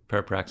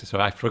Parapraxis.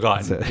 So I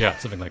forgot. Yeah,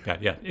 something like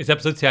that. Yeah. It's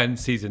episode 10,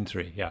 season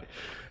 3. Yeah.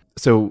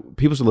 So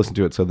people should listen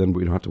to it so then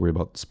we don't have to worry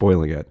about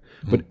spoiling it.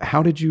 But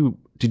how did you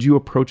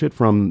approach it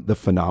from the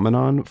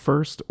phenomenon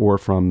first or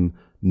from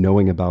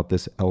knowing about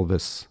this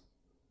Elvis?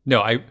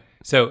 No,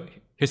 so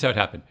here's how it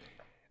happened.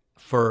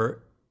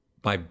 For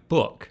my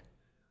book,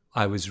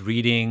 I was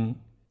reading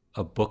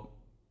a book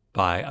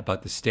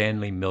about the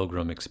Stanley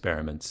Milgram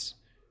experiments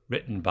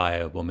written by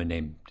a woman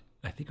named,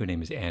 I think her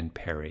name is Anne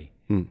Perry.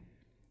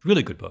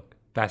 Really good book,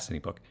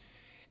 fascinating book.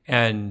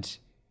 And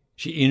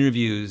she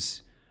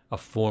interviews a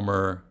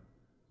former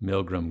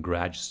Milgram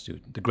grad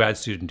student, the grad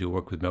student who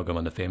worked with Milgram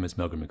on the famous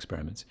Milgram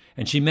experiments.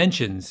 And she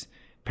mentions,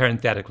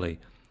 parenthetically,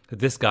 that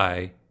this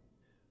guy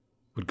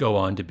would go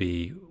on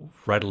to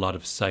write a lot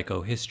of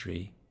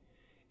psychohistory,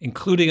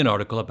 including an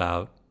article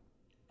about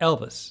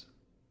Elvis.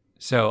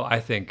 So I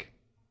think,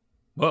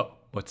 whoa,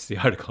 what's the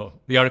article?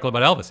 The article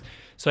about Elvis.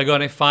 So I go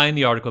and I find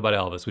the article about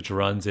Elvis, which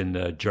runs in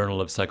the Journal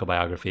of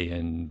Psychobiography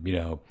and,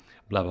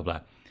 blah, blah,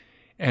 blah.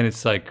 And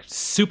it's like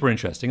super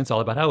interesting. It's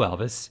all about how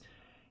Elvis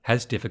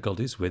has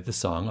difficulties with the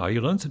song, Are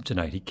You Lonesome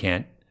Tonight? He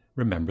can't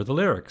remember the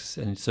lyrics.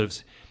 And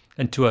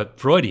to a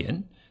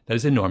Freudian, that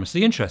is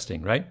enormously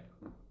interesting, right?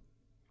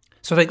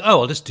 So I think,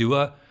 I'll just do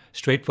a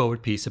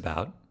straightforward piece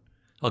I'll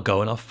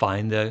go and I'll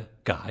find the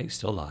guy who's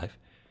still alive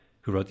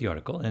who wrote the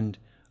article and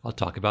I'll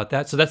talk about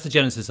that. So that's the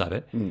genesis of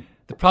it.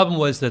 The problem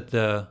was that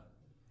the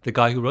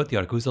guy who wrote the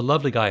article, who's a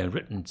lovely guy and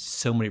written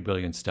so many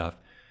brilliant stuff,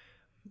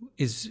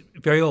 is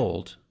very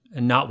old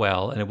and not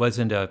well, and it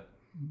wasn't a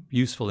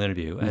useful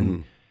interview.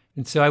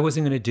 And so I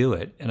wasn't going to do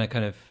it, and I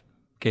kind of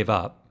gave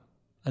up.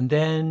 And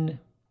then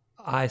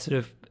I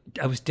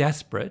was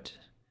desperate.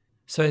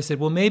 So I said,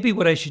 well, maybe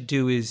what I should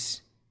do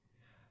is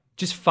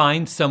just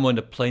find someone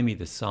to play me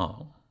the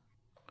song.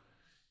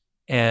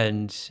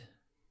 And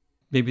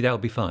maybe that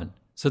would be fun.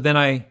 So then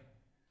I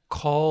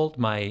called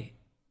my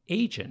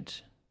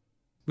agent.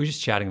 We were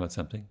just chatting about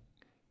something.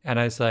 And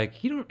I was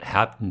like, you don't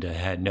happen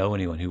to know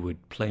anyone who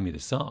would play me the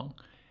song?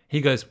 He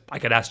goes, I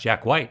could ask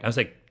Jack White. I was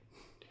like,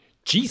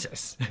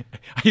 Jesus.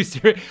 Are you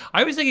serious?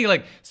 I was thinking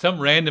like some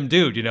random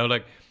dude,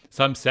 like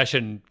some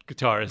session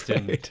guitarist.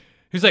 And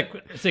he's like,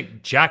 it's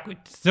like Jack,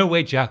 there's no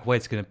way Jack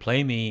White's going to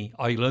play me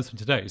Are You Lonesome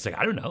Tonight? He's like,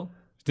 I don't know.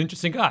 He's an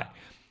interesting guy.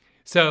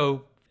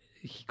 So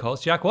he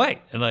calls Jack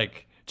White. And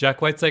like,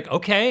 Jack White's like,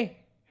 okay.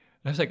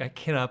 I was like, I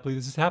cannot believe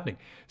this is happening.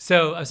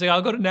 So I was like,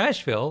 I'll go to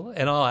Nashville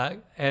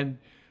and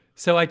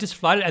so I just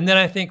fly. And then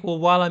I think, well,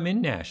 while I'm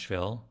in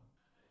Nashville,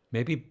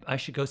 maybe I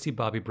should go see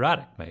Bobby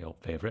Braddock, my old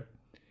favorite.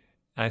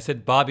 And I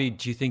said, Bobby,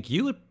 do you think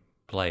you would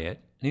play it?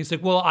 And he's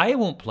like, well, I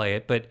won't play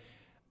it, but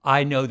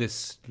I know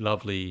this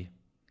lovely,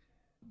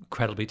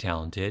 incredibly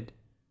talented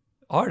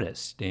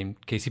artist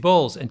named Casey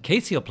Bowles, and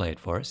Casey will play it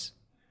for us.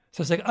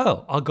 So I was like,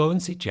 I'll go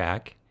and see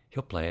Jack.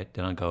 He'll play it.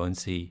 Then I'll go and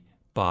see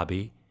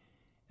Bobby,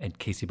 and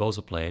Casey Bowles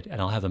will play it,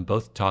 and I'll have them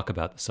both talk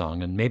about the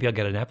song, and maybe I'll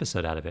get an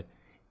episode out of it.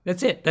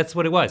 That's it. That's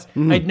what it was.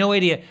 I had no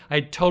idea. I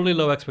had totally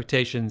low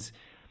expectations,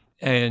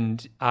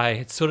 and I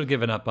had sort of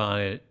given up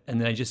on it,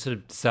 and then I just sort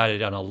of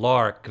decided on a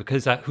lark,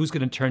 because who's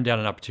going to turn down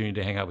an opportunity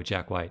to hang out with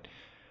Jack White?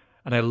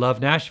 And I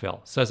love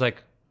Nashville. So I was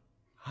like,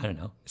 I don't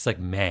know. It's like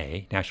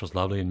May. Nashville's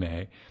lovely in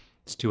May.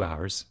 It's 2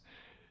 hours.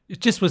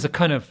 It just was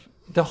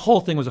the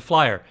whole thing was a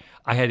flyer.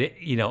 I had,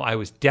 I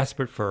was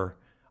desperate for,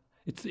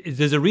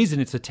 there's a reason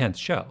it's the 10th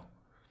show.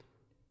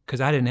 because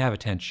I didn't have a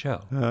tense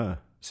show.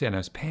 See, and I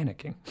was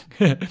panicking.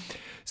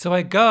 So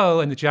I go,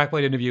 and the Jack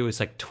White interview was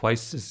like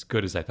twice as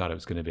good as I thought it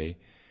was going to be.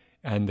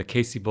 And the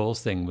Casey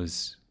Bowles thing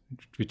was,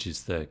 which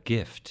is the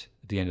gift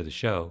at the end of the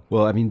show.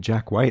 Well, I mean,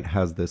 Jack White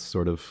has this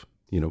sort of,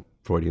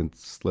 Freudian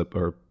slip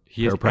or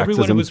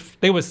parapraxism.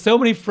 There was so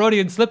many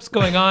Freudian slips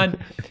going on.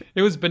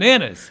 It was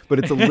bananas. But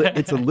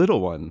it's a little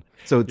one.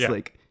 So it's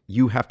like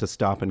you have to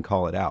stop and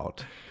call it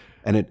out.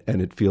 And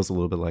it feels a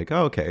little bit like,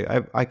 oh, okay,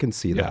 I can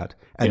see that.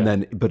 And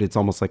then, but it's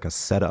almost like a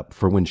setup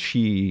for when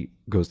she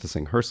goes to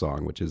sing her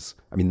song, which is,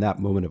 I mean, that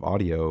moment of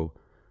audio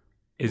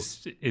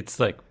it's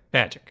like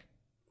magic.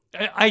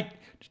 I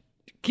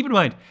keep in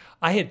mind,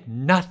 I had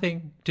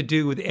nothing to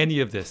do with any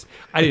of this.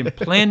 I didn't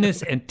plan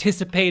this,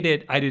 anticipate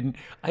it.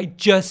 I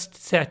just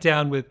sat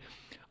down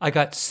I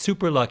got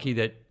super lucky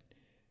that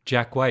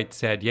Jack White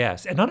said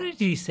yes. And not only did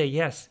he say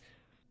yes,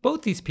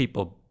 both these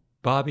people,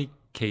 Bobby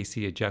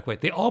Casey and Jack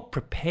White, they all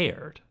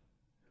prepared.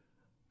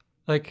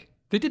 Like,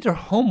 they did their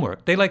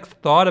homework. They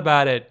thought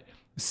about it.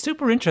 It was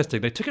super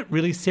interesting. They took it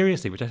really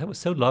seriously, which I thought was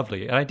so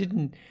lovely.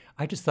 And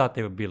I just thought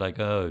they would be like,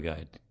 oh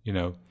God,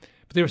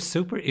 but they were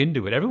super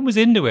into it. Everyone was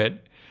into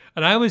it.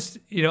 And I was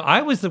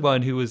the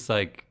one who was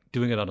like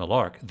doing it on a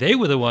lark. They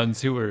were the ones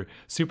who were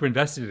super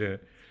invested in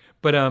it.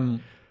 But,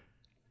 and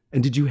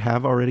did you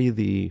have already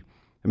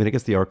I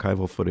guess the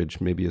archival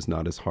footage maybe is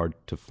not as hard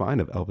to find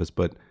of Elvis,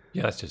 but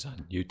yeah, that's just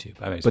on YouTube.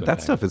 But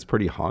that stuff is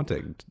pretty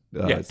haunting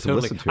to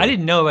listen to. I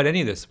didn't know about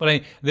any of this.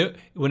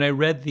 When I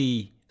read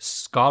the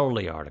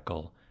scholarly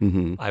article,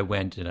 I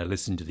went and I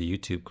listened to the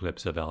YouTube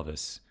clips of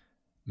Elvis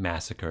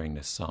massacring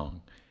this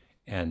song.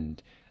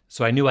 And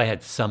so I knew I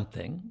had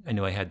something. I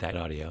knew I had that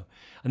audio.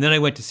 And then I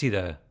went to see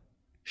the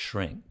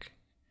Shrink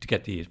to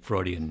get the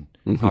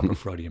proper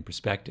Freudian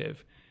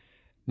perspective.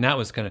 And that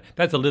was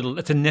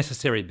that's a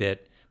necessary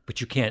bit. But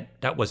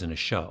that wasn't a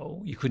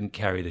show. You couldn't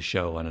carry the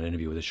show on an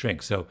interview with a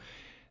Shrink. So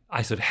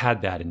I sort of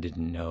had that and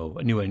didn't know.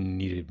 I knew I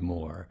needed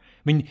more.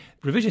 I mean,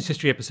 revisionist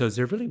history episodes,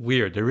 they're really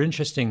weird. They're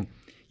interesting.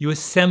 You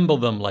assemble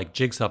them like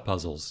jigsaw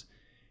puzzles.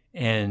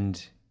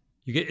 And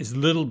you get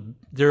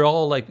they're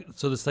all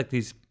so it's like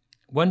these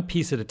one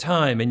piece at a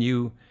time.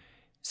 And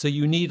so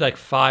you need like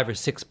 5 or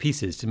 6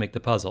 pieces to make the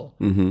puzzle.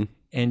 Mm-hmm.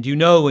 And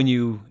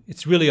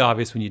it's really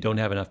obvious when you don't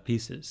have enough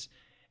pieces.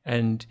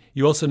 And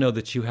you also know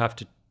that you have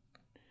to,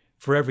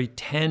 for every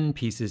 10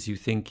 pieces you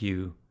think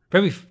you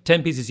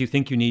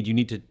need, you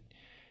need to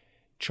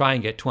try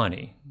and get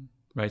 20,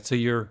 right? So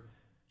you're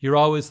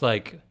always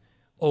like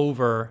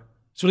over.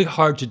 It's really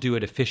hard to do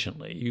it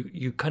efficiently.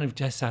 You kind of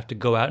just have to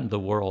go out into the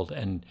world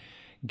and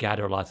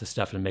gather lots of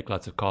stuff and make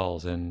lots of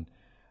calls, and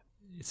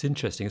it's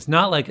interesting. It's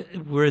not like,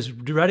 whereas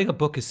writing a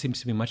book seems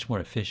to be much more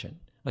efficient.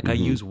 Like I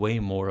use way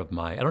more of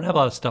I don't have a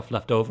lot of stuff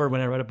left over when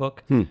I write a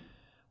book.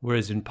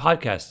 Whereas in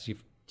podcasts, you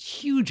have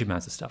huge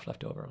amounts of stuff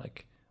left over,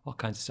 like all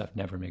kinds of stuff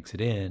never makes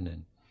it in.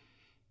 And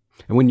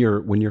when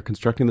you're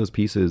constructing those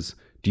pieces,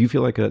 do you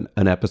feel like an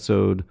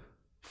episode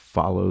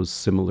follows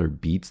similar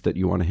beats that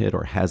you want to hit,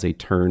 or has a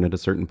turn at a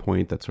certain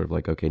point that's sort of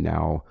like, okay,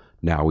 now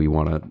we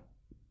want to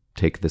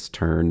take this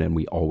turn and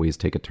we always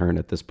take a turn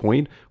at this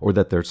point, or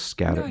that they're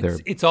scattered?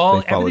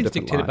 Everything's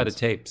dictated by the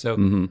tape.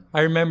 So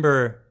I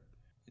remember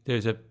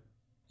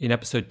in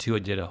episode 2, I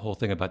did a whole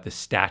thing about the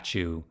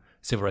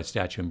civil rights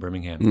statue in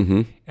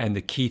Birmingham. And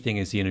the key thing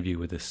is the interview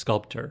with the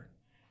sculptor.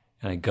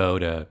 And I go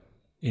to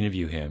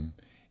interview him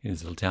in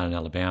his little town in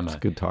Alabama. He's a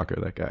good talker,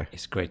 that guy.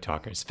 He's a great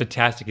talker. It's a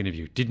fantastic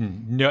interview.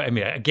 Didn't know,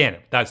 again,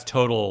 that's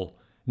total,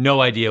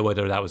 no idea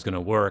whether that was going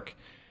to work.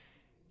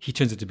 He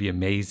turns out to be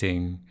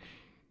amazing.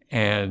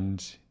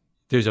 And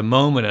there's a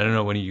moment, I don't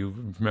know when you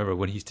remember,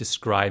 when he's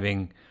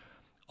describing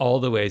all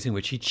the ways in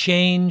which he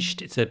changed.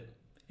 This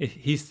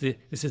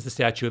is the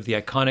statue of the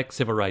iconic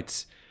civil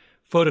rights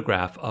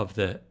photograph of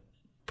the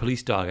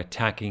police dog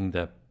attacking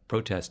the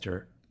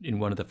protester in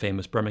one of the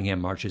famous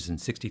Birmingham marches in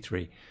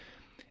 '63.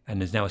 And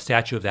there's now a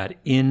statue of that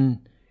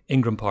in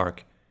Ingram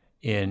Park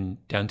in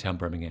downtown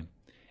Birmingham.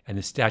 And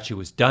the statue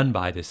was done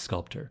by this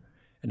sculptor.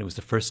 And it was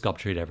the first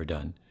sculpture he'd ever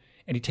done.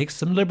 And he takes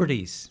some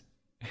liberties.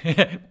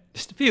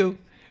 Just a few.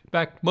 In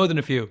fact, more than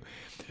a few.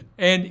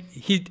 And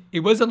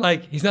it wasn't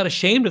like, he's not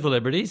ashamed of the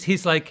liberties.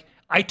 He's like,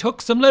 I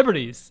took some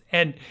liberties.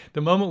 And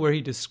the moment where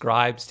he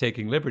describes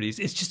taking liberties,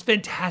 it's just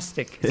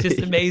fantastic. It's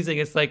just amazing.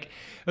 I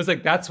was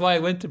like, that's why I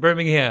went to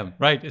Birmingham,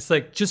 right? It's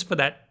like just for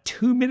that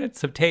 2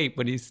 minutes of tape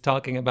when he's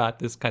talking about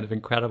this kind of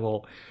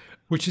incredible,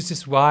 which is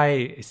just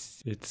why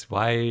it's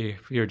why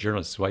if you're a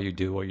journalist, it's why you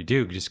do what you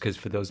do, just because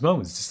for those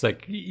moments, it's just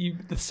like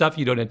the stuff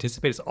you don't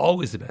anticipate is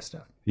always the best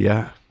stuff.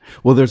 Yeah.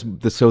 Well, there's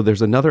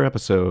another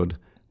episode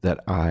that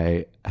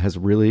has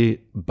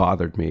really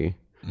bothered me.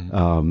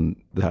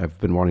 That I've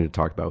been wanting to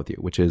talk about with you,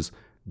 which is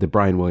the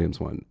Brian Williams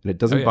one. And it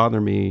doesn't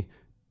bother me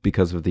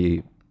because of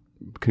the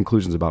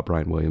conclusions about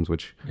Brian Williams,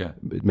 which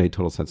it made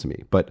total sense to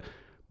me. But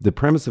the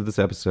premise of this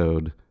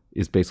episode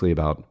is basically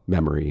about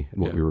memory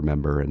and what we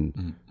remember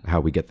and how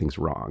we get things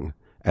wrong.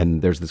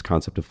 And there's this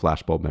concept of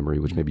flashbulb memory,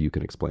 which maybe you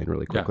can explain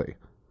really quickly.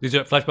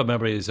 Flashbulb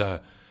memory is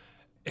a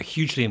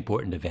hugely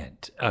important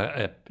event,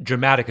 a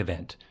dramatic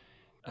event,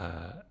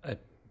 a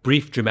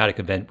brief dramatic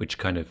event which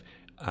kind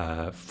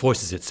of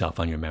forces itself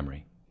on your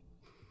memory.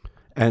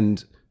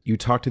 And you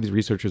talk to these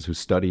researchers who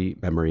study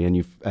memory,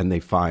 and they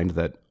find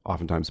that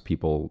oftentimes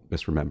people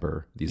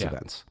misremember these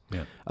events.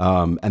 Yeah.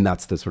 And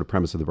that's the sort of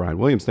premise of the Brian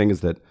Williams thing,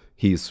 is that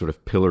he's sort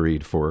of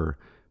pilloried for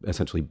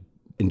essentially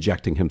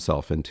injecting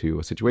himself into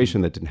a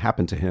situation that didn't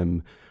happen to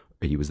him.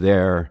 He was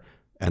there,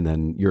 and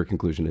then your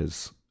conclusion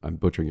is, I'm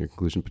butchering your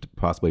conclusion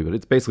possibly, but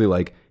it's basically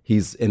like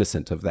he's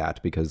innocent of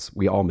that because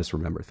we all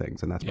misremember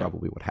things, and that's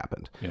probably what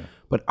happened. Yeah.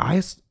 But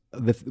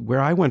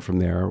where I went from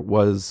there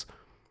was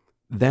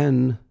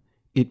then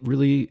it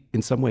really,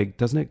 in some way,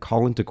 doesn't it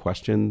call into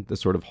question the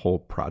sort of whole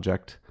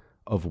project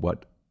of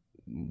what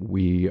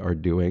we are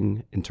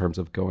doing in terms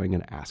of going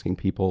and asking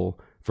people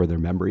for their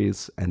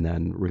memories and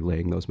then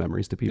relaying those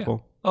memories to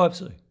people? Yeah. Oh,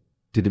 absolutely.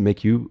 Did it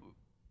make you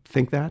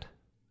think that?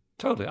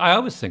 Totally. I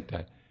always think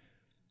that.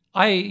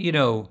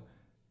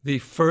 The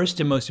first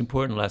and most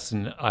important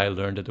lesson I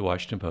learned at the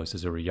Washington Post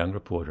as a young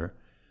reporter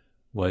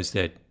was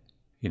that,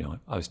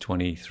 I was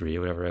 23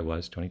 or whatever I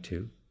was,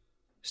 22,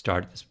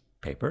 started this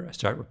paper, I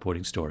started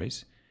reporting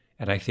stories.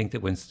 And I think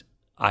that when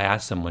I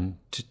asked someone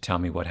to tell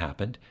me what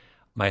happened,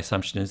 my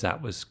assumption is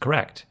that was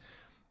correct.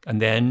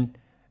 And then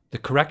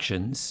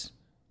the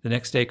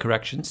next day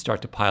corrections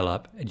start to pile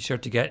up, and you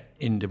start to get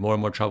into more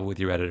and more trouble with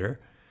your editor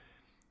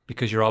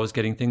because you're always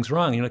getting things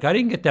wrong. You're like, I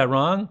didn't get that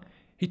wrong.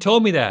 He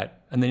told me that.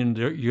 And then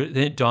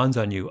it dawns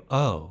on you,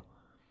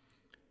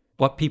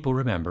 what people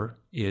remember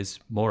is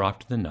more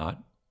often than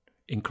not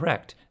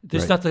incorrect.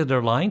 There's not that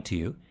they're lying to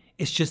you.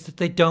 It's just that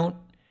they don't.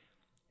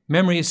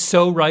 Memory is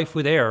so rife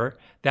with error.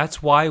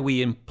 That's why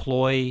we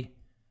employ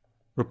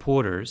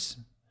reporters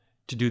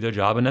to do their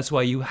job. And that's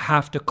why you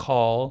have to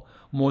call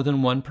more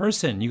than one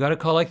person. You got to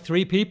call like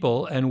 3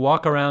 people and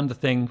walk around the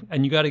thing.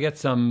 And you got to get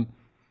some,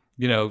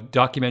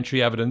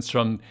 documentary evidence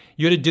from,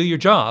 you got to do your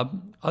job.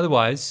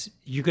 Otherwise,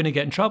 you're going to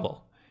get in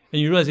trouble.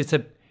 And you realize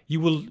you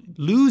will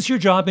lose your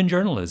job in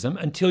journalism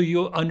until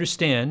you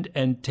understand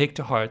and take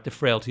to heart the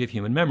frailty of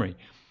human memory.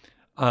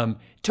 It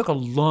took a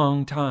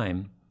long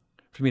time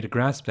for me to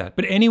grasp that.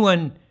 But any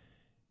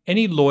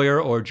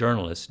lawyer or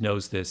journalist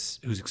knows this,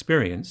 who's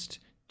experienced,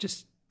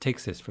 just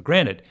takes this for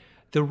granted.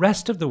 The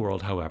rest of the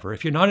world, however,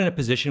 if you're not in a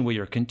position where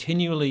you're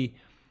continually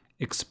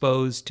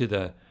exposed to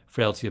the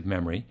frailty of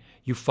memory,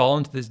 you fall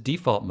into this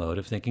default mode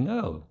of thinking,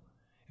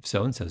 if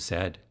so-and-so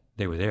said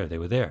they were there, they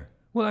were there.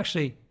 Well,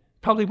 actually,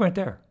 probably weren't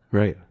there.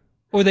 Right.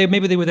 Or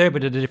maybe they were there,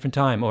 but at a different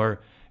time.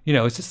 Or,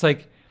 it's just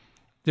like,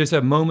 there's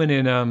a moment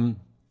in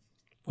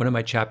one of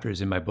my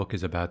chapters in my book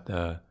is about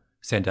the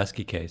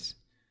Sandusky case.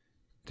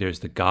 There's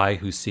the guy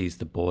who sees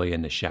the boy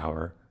in the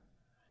shower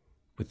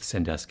with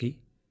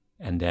Sandusky,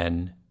 and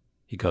then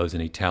he goes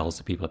and he tells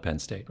the people at Penn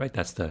State, right?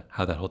 That's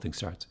how that whole thing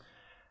starts.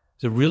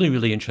 It's a really,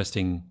 really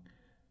interesting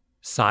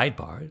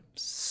sidebar,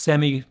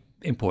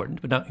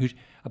 semi-important, but not huge,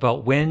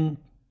 about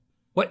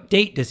what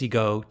date does he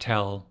go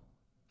tell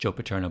Joe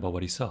Paterno about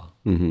what he saw?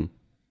 Mm-hmm.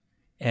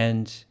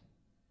 And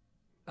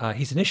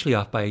he's initially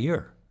off by a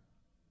year.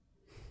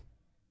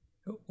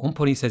 At one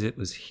point he says it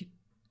was,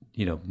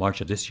 March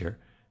of this year,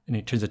 and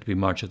it turns out to be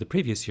March of the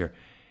previous year.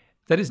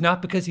 That is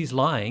not because he's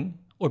lying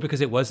or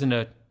because it wasn't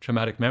a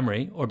traumatic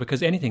memory or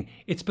because anything.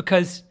 It's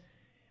because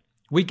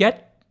we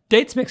get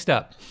dates mixed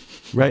up.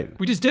 Right.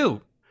 We just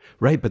do.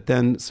 Right. But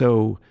then,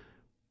 so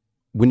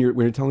when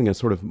you're telling a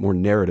sort of more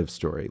narrative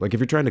story, like if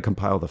you're trying to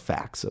compile the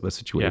facts of a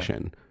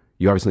situation,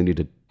 you obviously need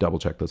to double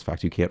check those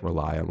facts. You can't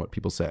rely on what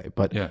people say.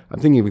 But I'm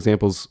thinking of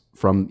examples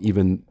from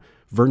even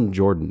Vernon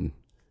Jordan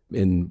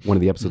in one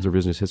of the episodes of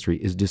Revisionist History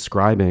is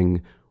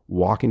describing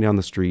walking down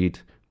the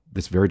street,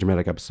 this very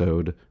dramatic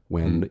episode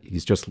when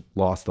he's just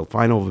lost the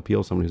final of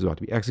appeal, someone who's about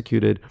to be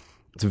executed.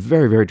 It's a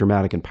very, very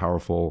dramatic and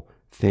powerful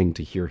thing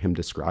to hear him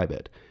describe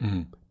it.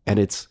 And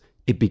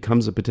it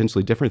becomes a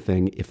potentially different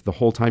thing if the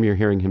whole time you're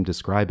hearing him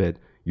describe it,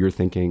 you're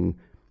thinking,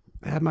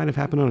 that might have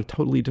happened on a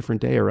totally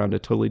different day around a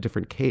totally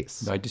different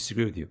case. I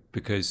disagree with you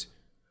because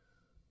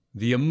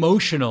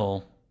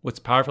what's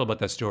powerful about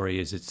that story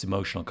is its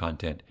emotional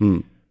content.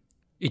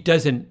 It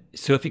doesn't,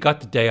 so if he got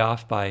the day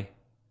off by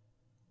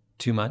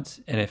 2 months,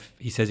 and if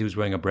he says he was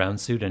wearing a brown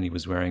suit and he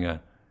was wearing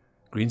a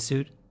green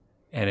suit,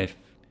 and if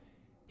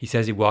he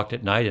says he walked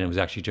at night and it was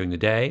actually during the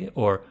day,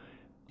 or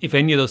if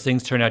any of those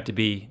things turn out to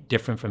be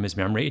different from his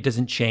memory, it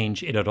doesn't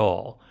change it at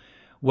all.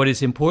 What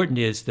is important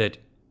is that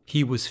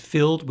he was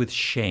filled with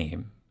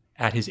shame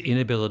at his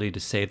inability to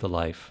save the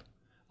life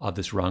of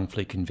this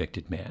wrongfully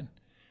convicted man.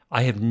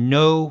 I have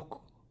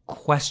no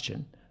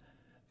question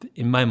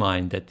in my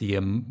mind that the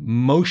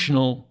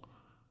emotional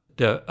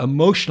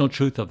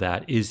truth of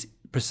that is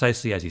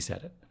precisely as he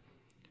said it,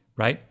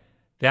 right?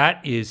 That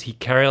is,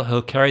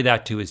 he'll carry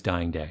that to his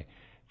dying day.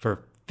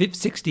 For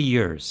 60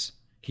 years,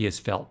 he has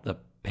felt the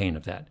pain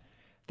of that.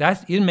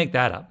 He didn't make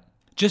that up.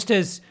 Just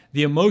as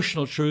the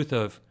emotional truth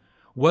of,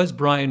 was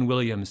Brian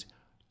Williams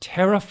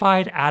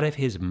terrified out of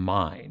his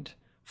mind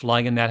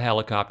flying in that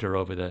helicopter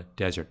over the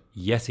desert?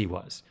 Yes, he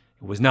was.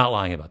 He was not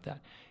lying about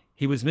that.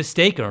 He was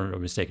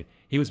mistaken.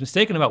 He was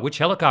mistaken about which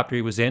helicopter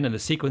he was in and the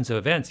sequence of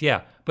events,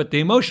 yeah. But the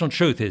emotional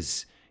truth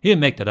is He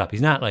didn't make that up.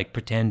 He's not like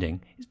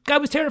pretending. This guy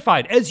was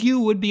terrified, as you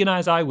would be and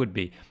as I would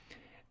be.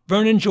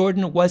 Vernon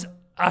Jordan was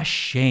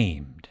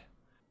ashamed,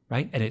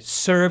 right? And it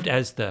served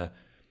as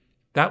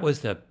that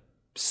was the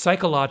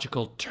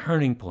psychological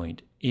turning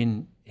point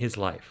in his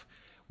life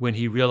when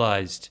he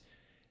realized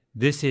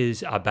this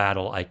is a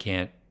battle I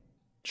can't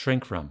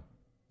shrink from,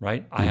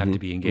 right? I have to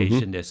be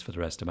engaged in this for the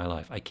rest of my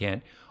life. I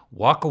can't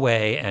walk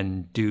away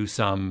and do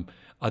some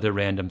other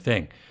random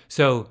thing.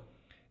 So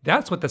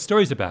that's what the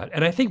story's about.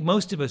 And I think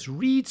most of us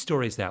read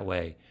stories that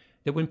way,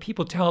 that when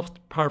people tell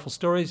powerful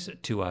stories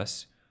to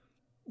us,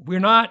 we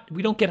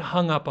don't get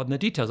hung up on the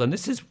details. And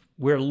this is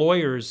where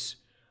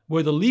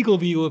where the legal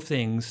view of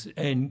things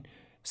and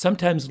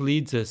sometimes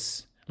leads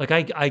us, like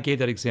I gave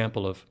that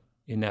example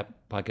in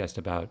that podcast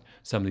about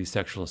some of these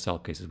sexual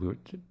assault cases.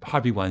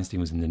 Harvey Weinstein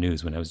was in the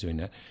news when I was doing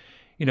that.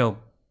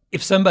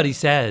 If somebody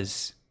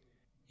says,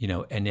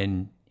 and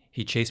then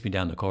he chased me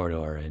down the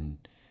corridor and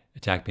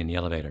attacked me in the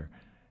elevator,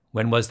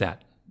 when was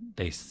that?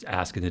 They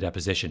ask in the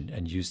deposition,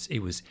 and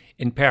it was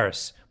in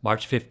Paris,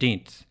 March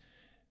 15th,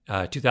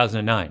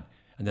 2009.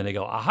 And then they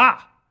go,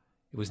 aha,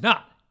 it was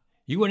not.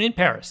 You weren't in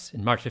Paris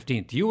in March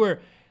 15th.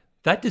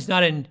 That does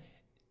not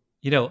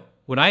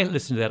when I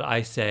listen to that,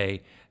 I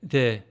say,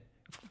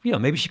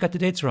 maybe she got the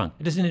dates wrong.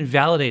 It doesn't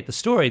invalidate the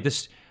story.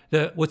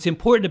 What's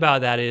important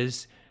about that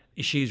is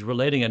she's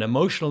relating an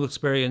emotional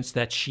experience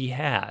that she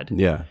had.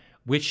 Yeah.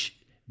 Which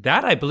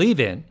that I believe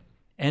in.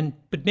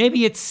 But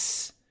maybe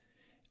it's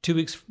 2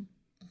 weeks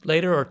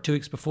later or 2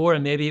 weeks before,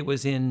 and maybe it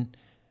was in,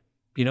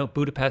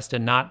 Budapest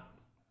and not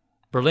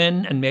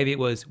Berlin, and maybe it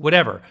was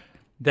whatever,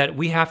 that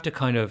we have to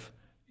kind of,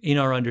 in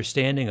our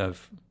understanding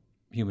of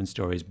human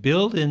stories,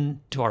 build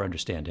into our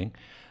understanding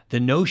the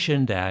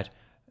notion that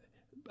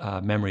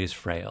memory is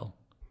frail,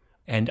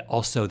 and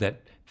also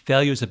that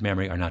failures of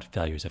memory are not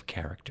failures of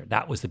character.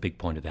 That was the big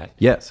point of that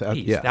piece.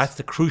 Yes. That's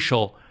the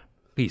crucial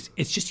piece.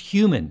 It's just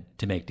human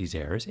to make these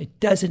errors. It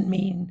doesn't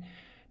mean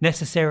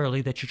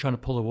necessarily that you're trying to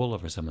pull the wool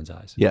over someone's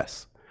eyes.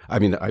 Yes. I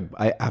mean,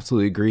 I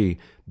absolutely agree.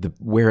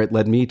 Where it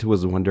led me to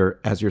was a wonder,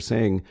 as you're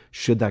saying,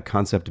 should that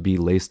concept be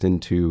laced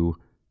into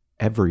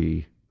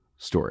every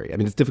story? I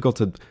mean, it's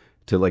difficult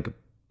to like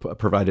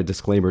provide a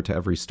disclaimer to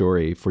every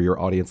story for your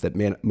audience that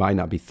might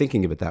not be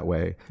thinking of it that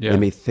way. Yeah. They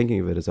may be thinking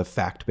of it as a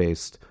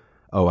fact-based,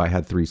 I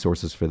had 3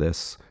 sources for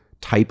this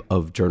type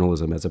of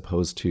journalism, as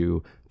opposed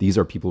to these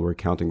are people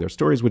recounting their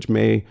stories, which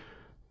may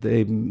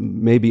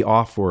be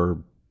off, or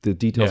the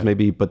details may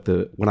be, but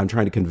what I'm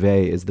trying to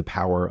convey is the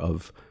power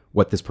of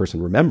what this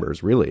person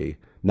remembers, really,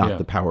 not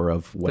the power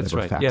of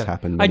whatever facts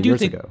happened many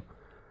years ago.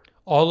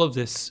 All of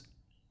this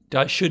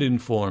should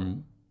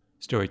inform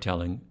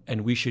storytelling,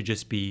 and we should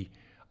just be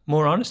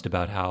more honest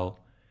about how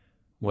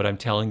what I'm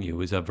telling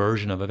you is a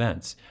version of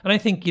events. And I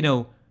think,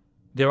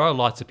 there are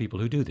lots of people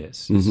who do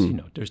this.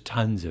 There's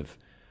tons of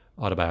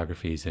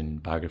autobiographies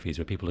and biographies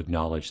where people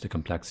acknowledge the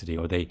complexity,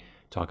 or they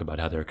talk about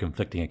how there are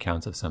conflicting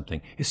accounts of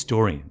something.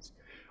 Historians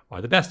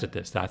are the best at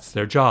this. That's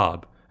their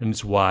job. And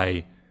it's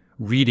why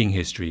reading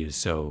history is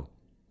so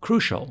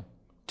crucial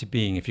to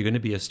being, if you're going to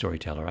be a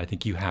storyteller, I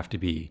think you have to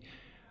be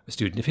a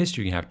student of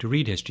history. You have to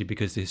read history,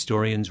 because the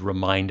historians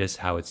remind us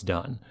how it's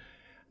done,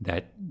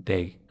 that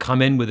they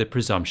come in with a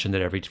presumption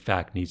that every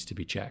fact needs to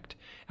be checked,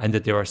 and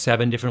that there are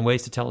 7 different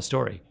ways to tell a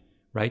story,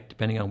 right?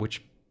 Depending on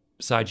which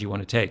side you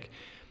want to take.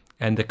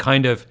 And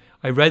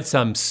I read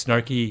some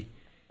snarky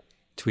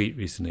tweet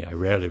recently. I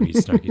rarely read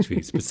snarky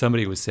tweets, but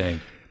somebody was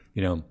saying,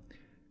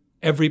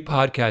 every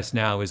podcast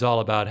now is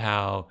all about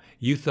how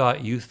you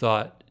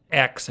thought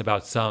X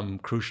about some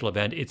crucial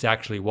event. It's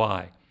actually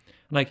Y.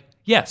 I'm like,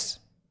 yes,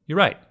 you're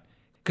right,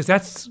 because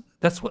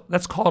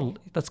that's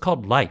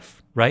called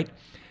life, right?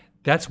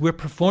 We're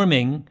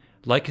performing,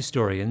 like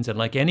historians and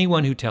like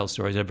anyone who tells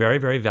stories, a very,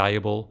 very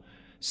valuable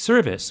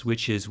service,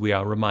 which is we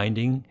are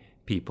reminding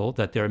people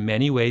that there are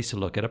many ways to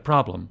look at a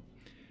problem,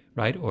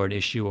 right, or an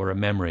issue or a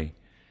memory.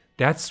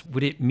 That's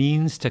what it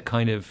means to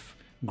kind of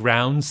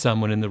ground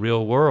someone in the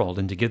real world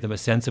and to give them a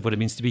sense of what it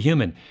means to be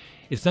human.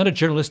 It's not a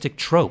journalistic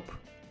trope.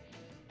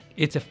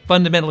 It's a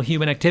fundamental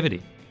human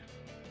activity.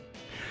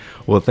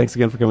 Well, thanks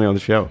again for coming on the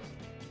show.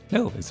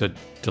 No, it's a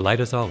delight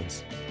as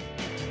always.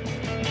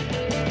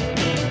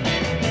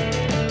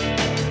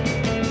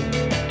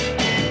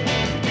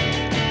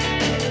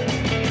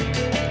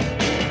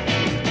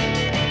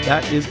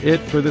 That is it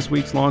for this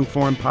week's Long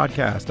Form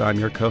Podcast. I'm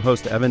your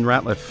co-host, Evan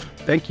Ratliff.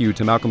 Thank you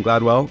to Malcolm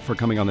Gladwell for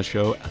coming on the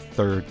show a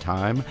 3rd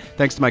time.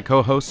 Thanks to my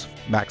co-hosts,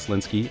 Max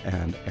Linsky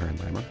and Aaron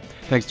Lammer.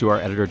 Thanks to our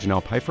editor,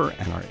 Janelle Pfeiffer,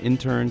 and our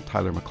intern,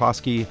 Tyler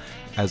McCloskey.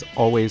 As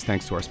always,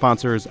 thanks to our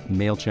sponsors,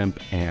 MailChimp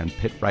and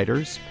Pitt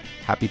Writers.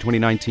 Happy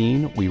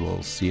 2019. We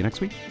will see you next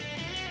week.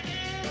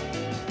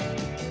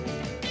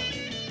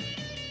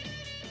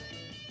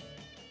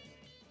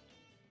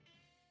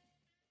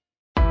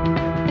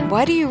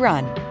 Why do you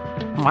run?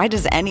 Why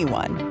does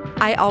anyone?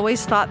 I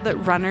always thought that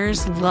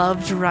runners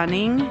loved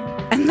running,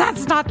 and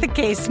that's not the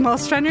case.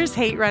 Most runners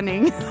hate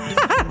running,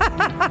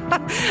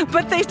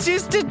 but they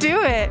choose to do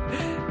it.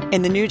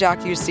 In the new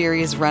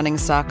docuseries Running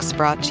Sucks,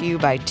 brought to you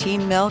by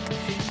Teen Milk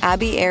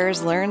Abby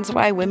Ayers learns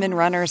why women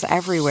runners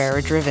everywhere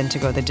are driven to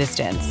go the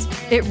distance.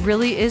 It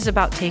really is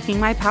about taking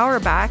my power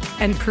back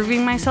and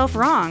proving myself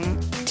wrong.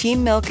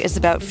 Team Milk is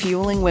about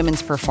fueling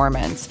women's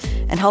performance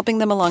and helping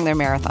them along their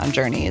marathon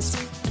journeys.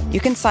 You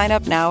can sign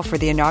up now for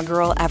the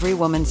inaugural Every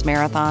Woman's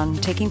Marathon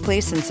taking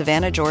place in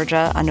Savannah,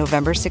 Georgia on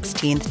November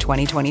 16th,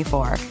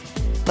 2024.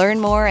 Learn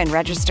more and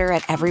register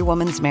at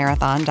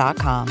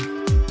everywomansmarathon.com.